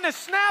start getting a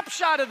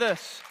snapshot of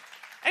this.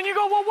 And you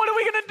go, well, what are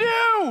we going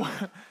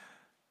to do?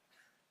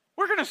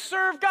 We're going to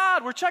serve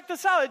God. Check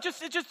this out. It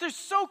just, they're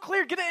so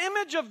clear. Get an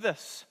image of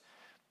this.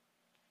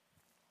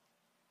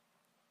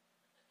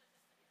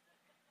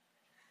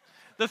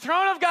 The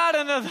throne of God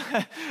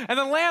and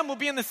the Lamb will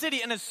be in the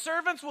city, and his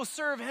servants will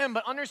serve him.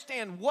 But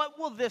understand, what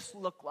will this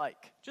look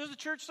like? Just a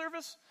church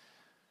service?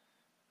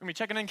 Are we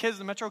checking in kids,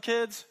 the Metro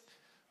kids?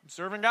 I'm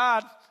serving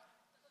God.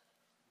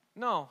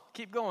 No,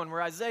 keep going.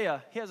 Where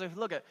Isaiah, he has a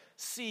look at,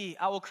 see,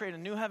 I will create a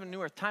new heaven,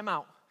 new earth. Time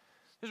out.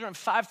 This was around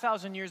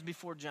 5,000 years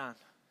before John.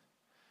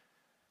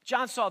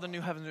 John saw the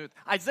new heavens and new earth.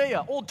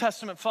 Isaiah, Old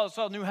Testament, saw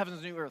the new heavens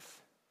and new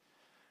earth.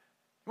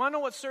 You want to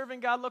know what serving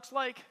God looks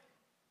like?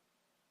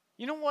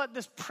 You know what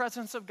this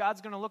presence of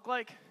God's going to look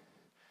like?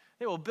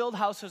 They will build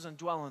houses and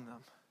dwell in them.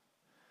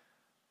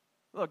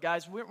 Look,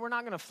 guys, we're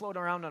not going to float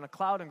around on a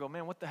cloud and go,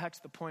 man, what the heck's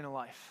the point of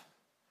life?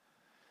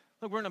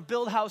 Look, we're going to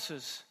build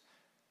houses.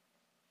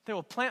 They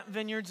will plant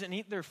vineyards and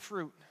eat their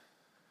fruit.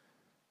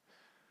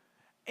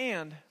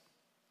 And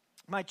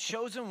my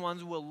chosen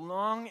ones will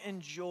long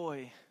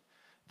enjoy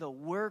the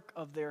work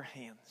of their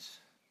hands.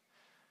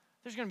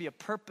 There's going to be a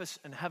purpose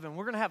in heaven.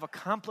 We're going to have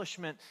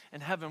accomplishment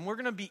in heaven. We're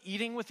going to be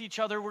eating with each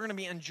other. We're going to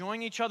be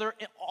enjoying each other,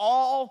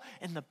 all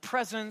in the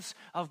presence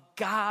of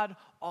God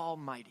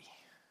Almighty.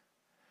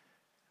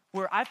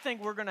 Where I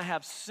think we're going to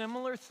have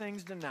similar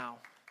things to now.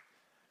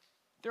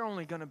 They're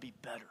only going to be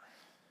better.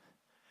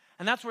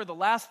 And that's where the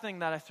last thing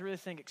that I really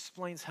think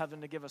explains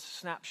heaven, to give us a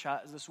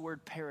snapshot, is this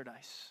word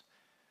paradise.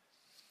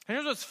 And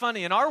here's what's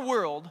funny. In our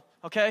world,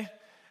 okay,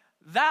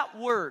 that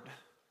word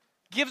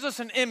gives us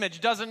an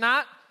image, does it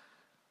not?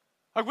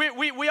 Like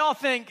we all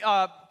think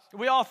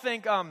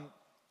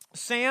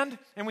sand,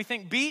 and we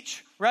think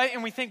beach, right?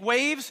 And we think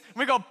waves, and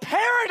we go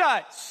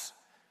paradise.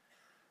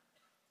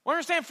 Well,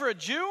 understand, for a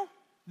Jew,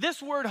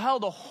 this word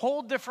held a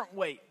whole different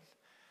weight.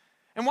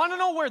 And want to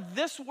know where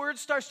this word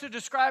starts to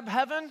describe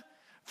heaven?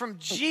 From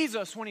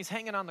Jesus when he's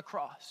hanging on the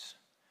cross.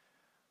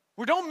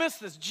 We don't miss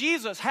this.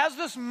 Jesus has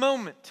this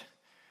moment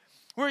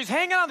where he's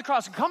hanging on the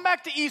cross. And come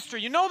back to Easter.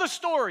 You know the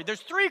story. There's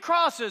 3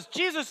 crosses.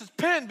 Jesus is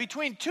pinned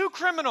between 2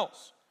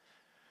 criminals.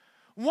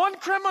 One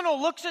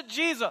criminal looks at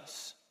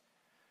Jesus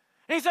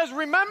and he says,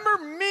 remember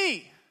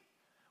me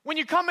when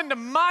you come into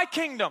my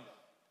kingdom.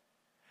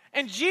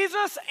 And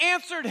Jesus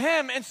answered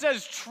him and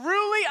says,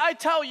 truly I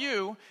tell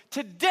you,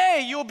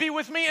 today you'll be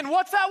with me. And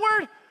what's that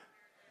word?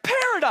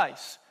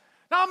 Paradise.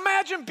 Now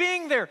imagine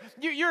being there.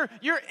 You're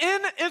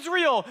in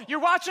Israel. You're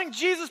watching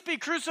Jesus be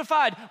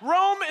crucified.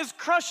 Rome is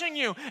crushing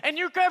you. And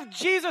you have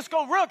Jesus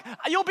go, look,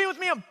 you'll be with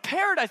me in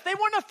paradise. They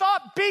wouldn't have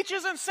thought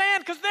beaches and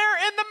sand because they're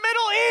in the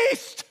Middle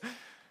East.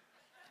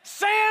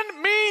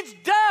 Sand means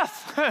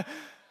death.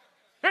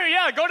 Here,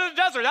 yeah, go to the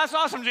desert. That's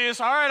awesome, Jesus.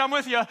 All right, I'm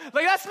with you. Like,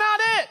 that's not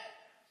it.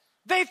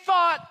 They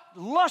thought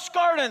lush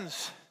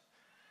gardens.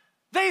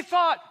 They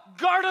thought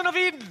Garden of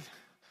Eden.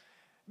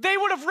 They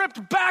would have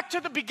ripped back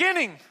to the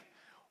beginning.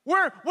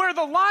 Where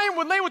the lion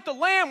would lay with the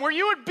lamb, where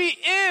you would be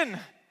in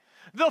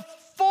the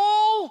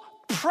full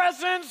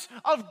presence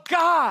of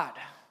God.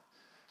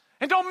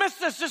 And don't miss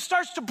this. This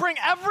starts to bring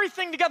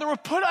everything together. We'll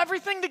put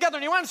everything together.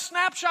 And you want a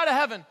snapshot of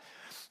heaven.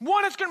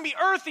 One, it's going to be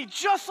earthy,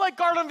 just like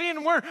Garden of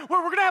Eden, where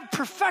we're going to have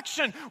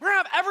perfection. We're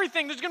going to have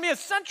everything. There's going to be a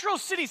central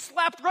city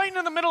slapped right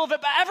in the middle of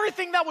it, but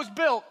everything that was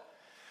built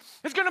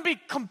is going to be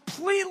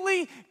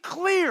completely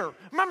clear.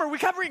 Remember, we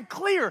kept reading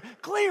clear,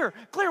 clear,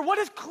 clear. What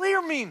does clear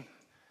mean?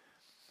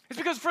 It's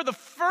because for the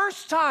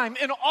first time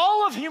in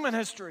all of human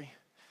history,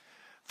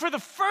 for the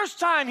first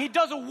time, he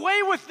does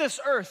away with this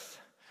earth,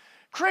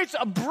 creates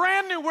a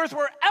brand new earth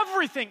where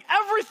everything,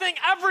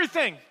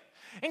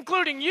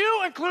 including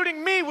you,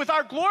 including me, with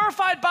our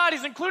glorified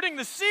bodies, including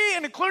the sea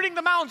and including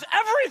the mountains,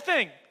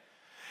 everything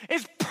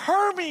is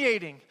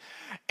permeating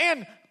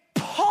and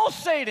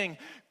pulsating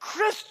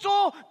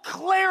crystal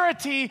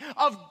clarity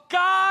of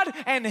God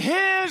and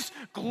his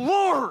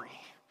glory.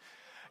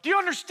 Do you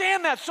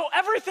understand that? So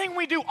everything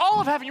we do,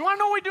 all of heaven, you want to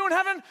know what we do in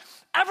heaven?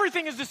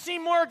 Everything is to see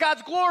more of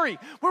God's glory.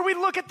 Where we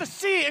look at the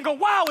sea and go,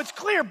 wow, it's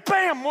clear,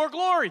 bam, more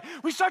glory.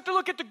 We start to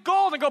look at the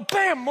gold and go,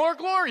 bam, more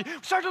glory.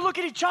 We start to look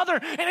at each other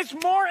and it's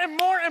more and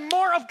more and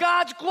more of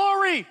God's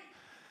glory.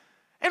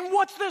 And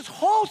what's this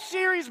whole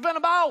series been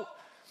about?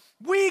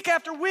 Week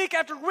after week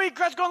after week,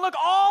 God's going, look,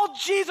 all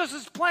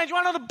Jesus' plans. You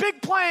want to know the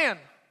big plan?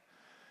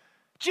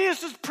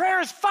 Jesus' prayer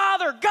is,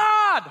 Father,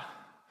 God,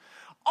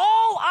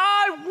 all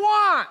I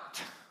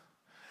want,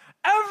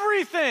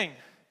 everything,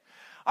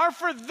 are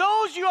for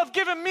those you have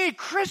given me,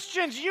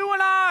 Christians, you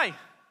and I,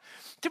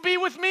 to be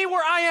with me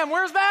where I am.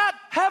 Where's that?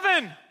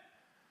 Heaven.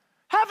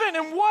 Heaven.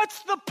 And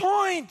what's the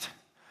point?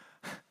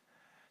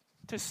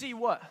 To see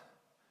what?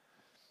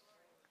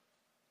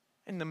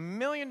 And the $1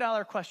 million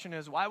question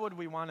is, why would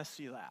we want to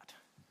see that?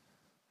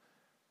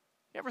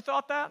 You ever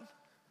thought that?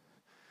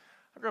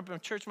 I grew up in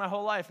church my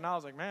whole life, and I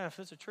was like, man, if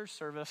it's a church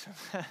service,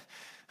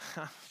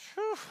 I'm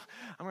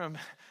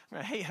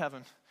gonna hate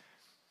heaven.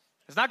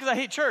 It's not because I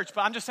hate church,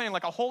 but I'm just saying,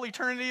 like a whole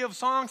eternity of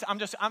songs.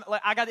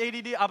 I got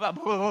ADD. I'll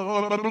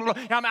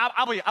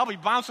be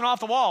bouncing off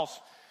the walls.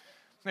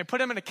 And they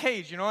put him in a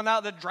cage, and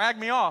now that drag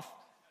me off.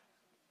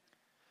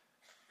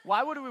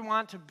 Why would we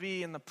want to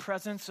be in the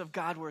presence of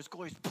God where his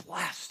glory is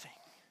blasting?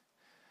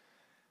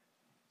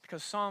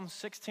 Because Psalm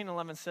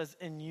 16:11 says,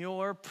 in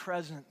your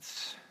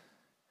presence,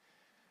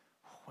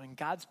 in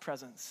God's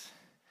presence,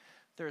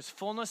 there is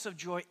fullness of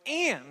joy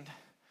and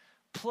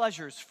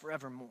pleasures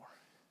forevermore.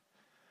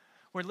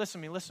 Word,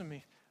 listen to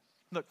me.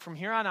 Look, from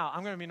here on out,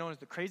 I'm going to be known as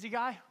the crazy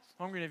guy.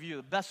 I'm going to give you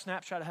the best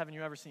snapshot of heaven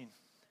you've ever seen.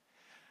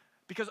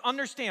 Because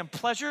understand,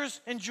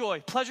 pleasures and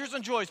joys.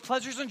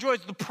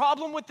 The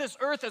problem with this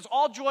earth is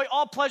all joy,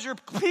 all pleasure,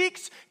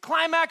 peaks,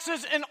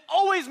 climaxes, and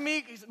always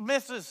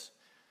misses.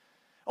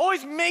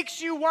 Always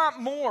makes you want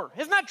more.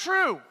 Isn't that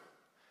true?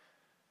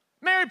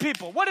 Married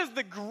people, what is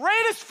the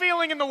greatest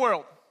feeling in the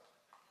world?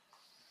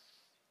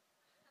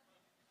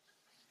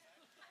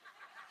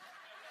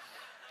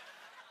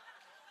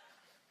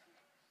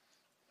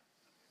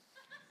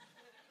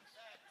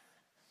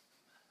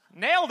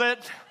 Nailed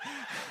it.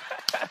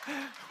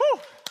 Woo.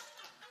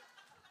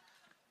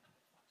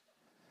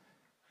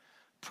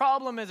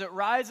 problem is it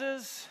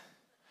rises,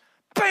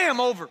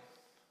 bam, over.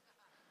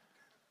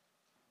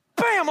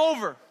 Bam,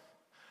 over.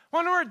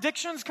 Wonder where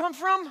addictions come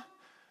from?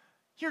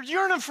 You're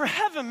yearning for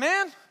heaven,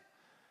 man.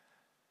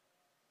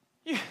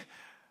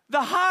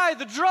 The high,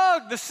 the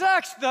drug, the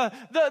sex,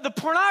 the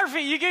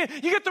pornography, you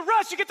get the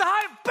rush, you get the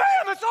high,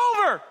 bam, it's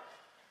over.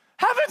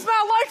 Heaven's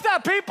not like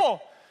that,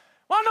 people.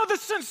 Want to know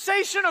the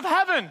sensation of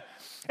heaven?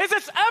 Is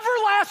it's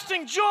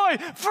everlasting joy,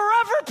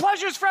 forever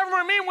pleasures forevermore.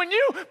 I mean, when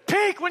you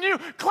peak, when you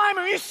climb,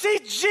 when you see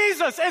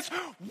Jesus, it's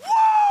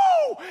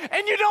whoa,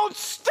 and you don't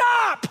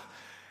stop.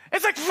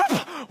 It's like,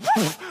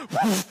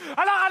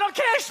 I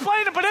can't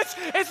explain it, but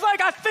it's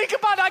like I think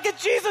about it, I get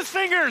Jesus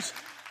fingers.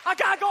 I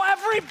gotta go,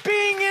 every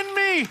being in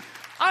me.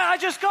 I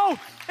just go,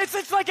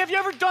 it's like, have you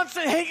ever done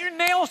something, hit your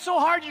nail so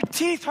hard your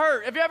teeth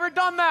hurt? Have you ever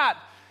done that?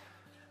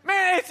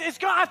 Man,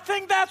 I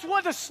think that's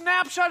what the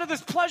snapshot of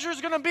this pleasure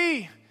is gonna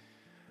be.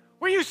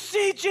 Where you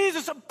see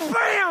Jesus,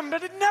 bam,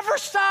 but it never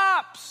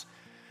stops.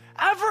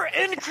 Ever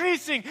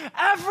increasing,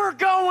 ever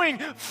going,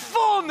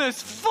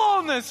 fullness,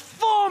 fullness,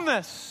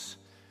 fullness.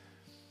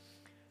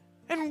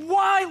 And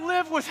why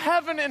live with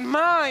heaven in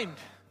mind?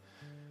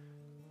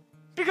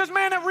 Because,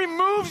 man, it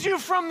removes you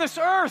from this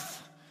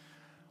earth.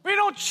 You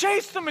don't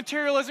chase the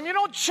materialism. You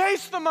don't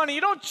chase the money.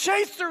 You don't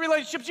chase the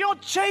relationships. You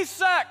don't chase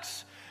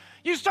sex.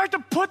 You start to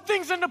put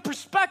things into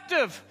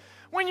perspective.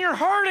 When you're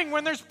hurting,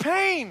 when there's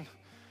pain,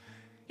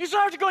 you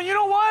start to go, you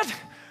know what?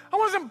 I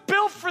wasn't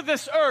built for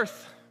this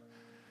earth.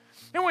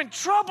 And when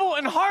trouble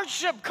and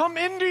hardship come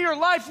into your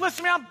life, listen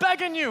to me, I'm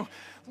begging you,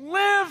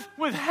 live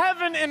with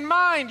heaven in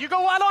mind. You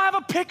go, well, I don't have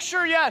a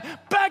picture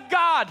yet. Beg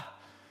God.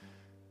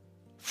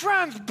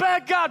 Friends,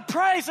 beg God.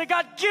 Pray. Say,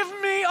 God, give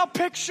me a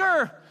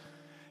picture.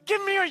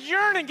 Give me a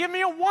yearning. Give me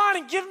a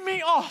wanting. Give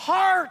me a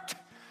heart.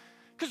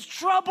 Because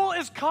trouble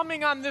is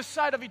coming on this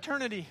side of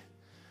eternity.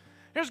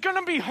 There's going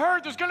to be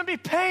hurt. There's going to be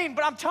pain.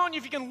 But I'm telling you,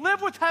 if you can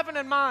live with heaven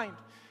in mind,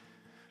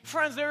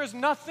 friends, there is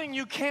nothing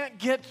you can't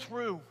get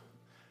through.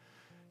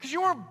 Because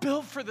you weren't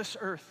built for this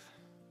earth.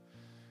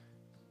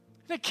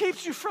 And it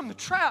keeps you from the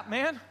trap,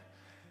 man.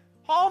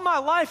 All my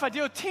life, I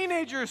deal with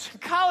teenagers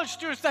and college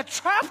students that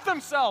trap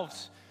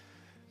themselves.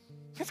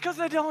 It's because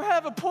they don't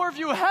have a poor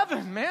view of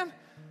heaven, man.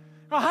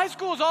 Well, high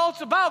school is all it's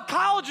about.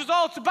 College is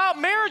all it's about.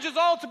 Marriage is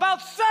all it's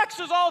about. Sex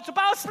is all it's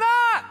about. It's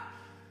not.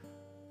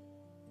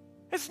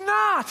 It's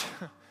not.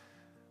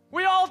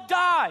 We all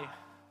die.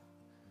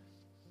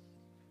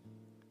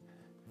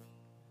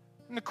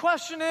 And the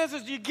question is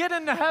do you get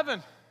into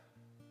heaven?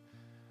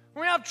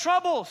 When we have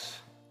troubles,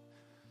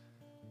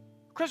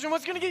 Christian,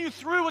 what's going to get you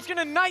through? What's going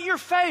to ignite your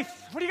faith?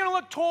 What are you going to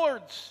look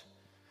towards?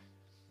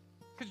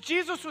 Because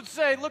Jesus would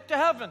say, look to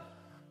heaven.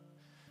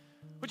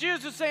 What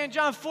Jesus would say in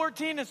John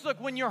 14 is, look,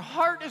 when your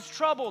heart is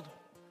troubled,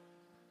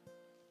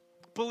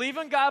 believe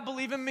in God,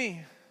 believe in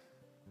me.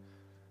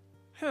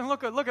 And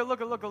look.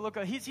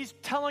 He's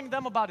telling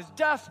them about his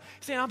death.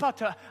 He's saying, I'm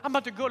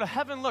about to go to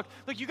heaven. Look,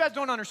 you guys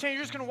don't understand.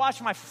 You're just going to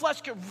watch my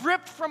flesh get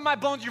ripped from my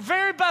bones. Your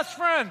very best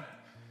friend.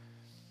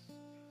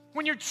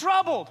 When you're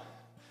troubled,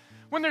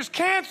 when there's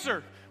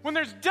cancer, when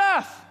there's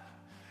death,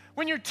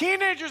 when your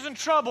teenager's in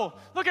trouble,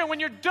 look at when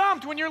you're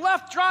dumped, when you're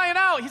left drying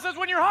out. He says,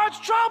 when your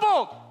heart's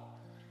troubled,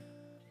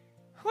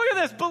 look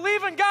at this,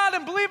 believe in God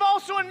and believe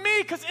also in me,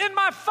 because in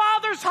my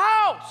Father's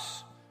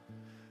house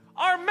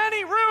are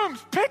many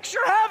rooms. Picture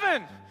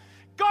heaven,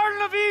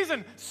 Garden of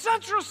Eden,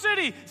 Central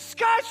City,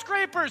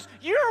 skyscrapers.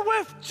 You're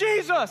with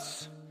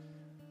Jesus.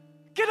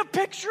 Get a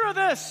picture of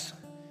this.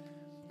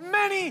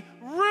 Many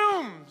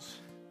rooms.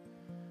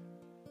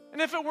 And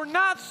if it were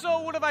not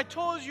so, what have I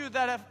told you?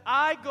 That if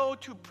I go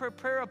to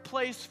prepare a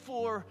place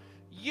for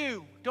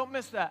you, don't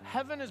miss that.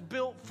 Heaven is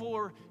built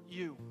for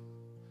you.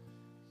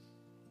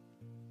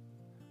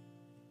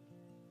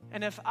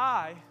 And if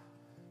I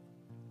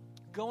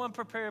go and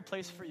prepare a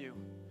place for you,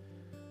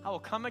 I will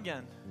come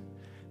again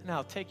and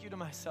I'll take you to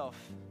myself.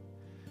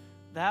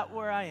 That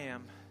where I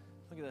am,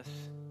 look at this,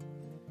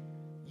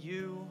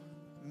 you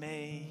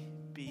may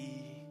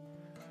be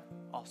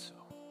also.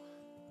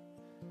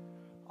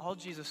 All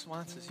Jesus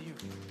wants is you.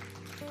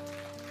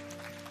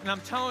 And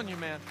I'm telling you,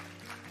 man,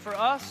 for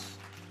us,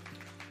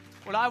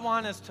 what I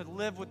want is to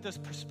live with this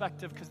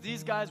perspective, because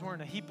these guys were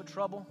in a heap of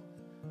trouble.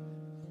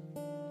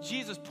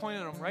 Jesus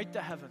pointed them right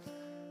to heaven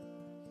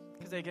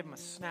because they gave them a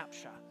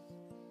snapshot.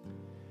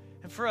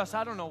 And for us,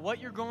 I don't know what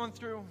you're going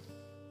through,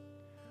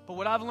 but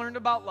what I've learned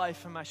about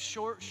life in my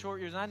short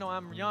years, and I know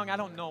I'm young, I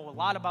don't know a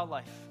lot about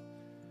life.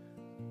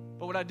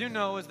 But what I do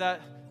know is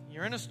that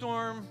you're in a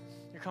storm,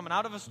 you're coming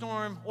out of a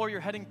storm, or you're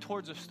heading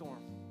towards a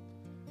storm.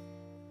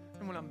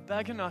 And what I'm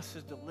begging us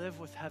is to live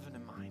with heaven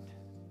in mind.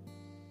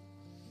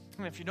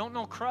 And if you don't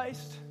know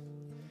Christ,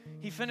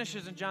 he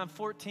finishes in John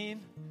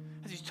 14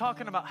 as he's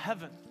talking about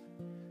heaven.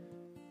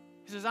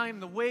 He says, I am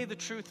the way, the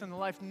truth, and the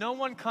life. No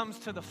one comes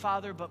to the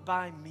Father but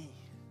by me.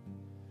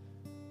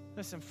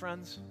 Listen,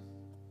 friends,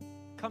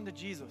 come to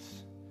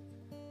Jesus.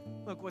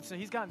 Look,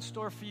 he's got in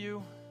store for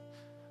you.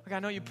 Look, I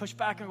know you push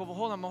back and go, well,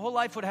 hold on, my whole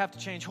life would have to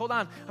change. Hold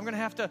on, I'm going to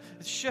have to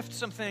shift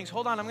some things.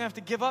 Hold on, I'm going to have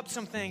to give up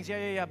some things.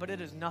 Yeah, but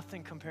it is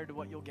nothing compared to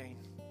what you'll gain.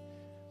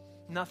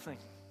 nothing.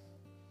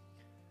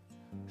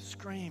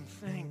 Scream,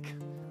 think,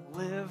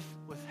 live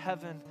with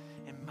heaven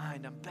in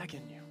mind. I'm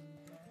begging you.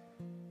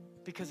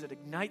 Because it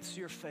ignites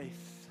your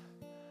faith.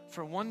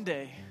 For one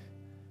day,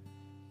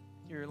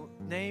 your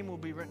name will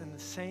be written in the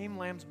same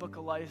Lamb's Book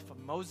of Life of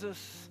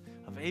Moses,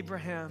 of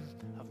Abraham,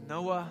 of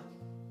Noah.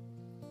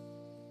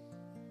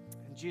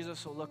 And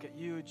Jesus will look at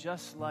you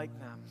just like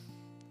them.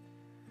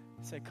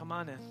 Say, come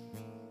on in.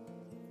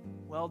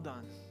 Well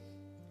done,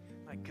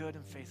 my good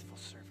and faithful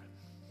servant.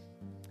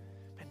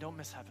 Man, don't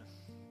miss heaven.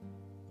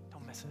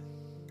 Don't miss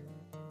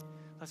it.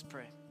 Let's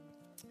pray.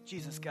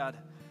 Jesus, God,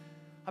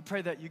 I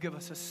pray that you give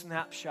us a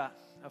snapshot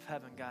of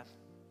heaven, God.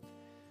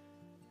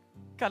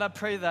 God, I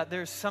pray that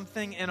there's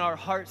something in our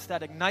hearts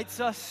that ignites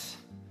us.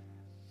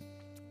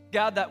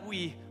 God, that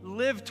we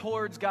live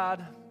towards,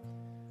 God.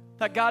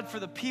 That, God, for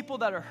the people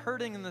that are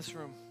hurting in this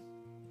room,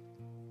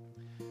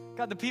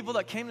 God, the people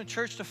that came to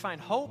church to find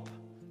hope,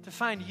 to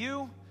find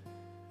you,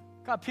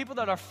 God, people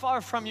that are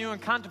far from you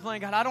and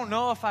contemplating, God, I don't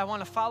know if I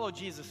want to follow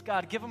Jesus.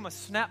 God, give them a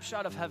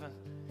snapshot of heaven.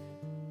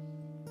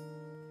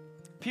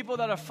 People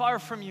that are far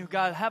from you,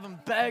 God, have them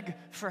beg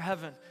for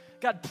heaven.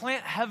 God,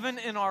 plant heaven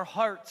in our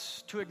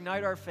hearts to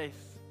ignite our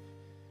faith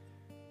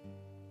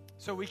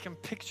so we can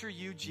picture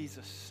you,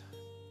 Jesus.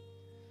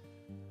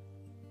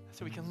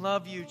 So we can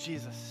love you,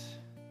 Jesus.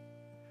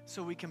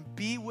 So we can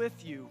be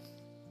with you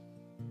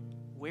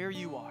where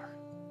you are.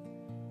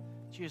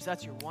 Jesus,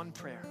 that's your one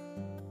prayer,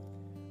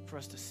 for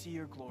us to see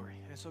your glory.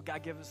 And so,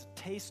 God, give us a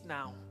taste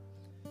now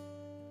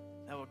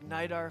that will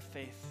ignite our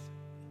faith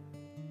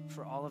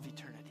for all of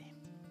eternity.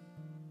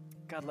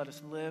 God, let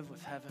us live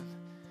with heaven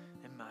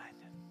in mind.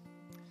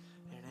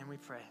 In your name we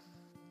pray.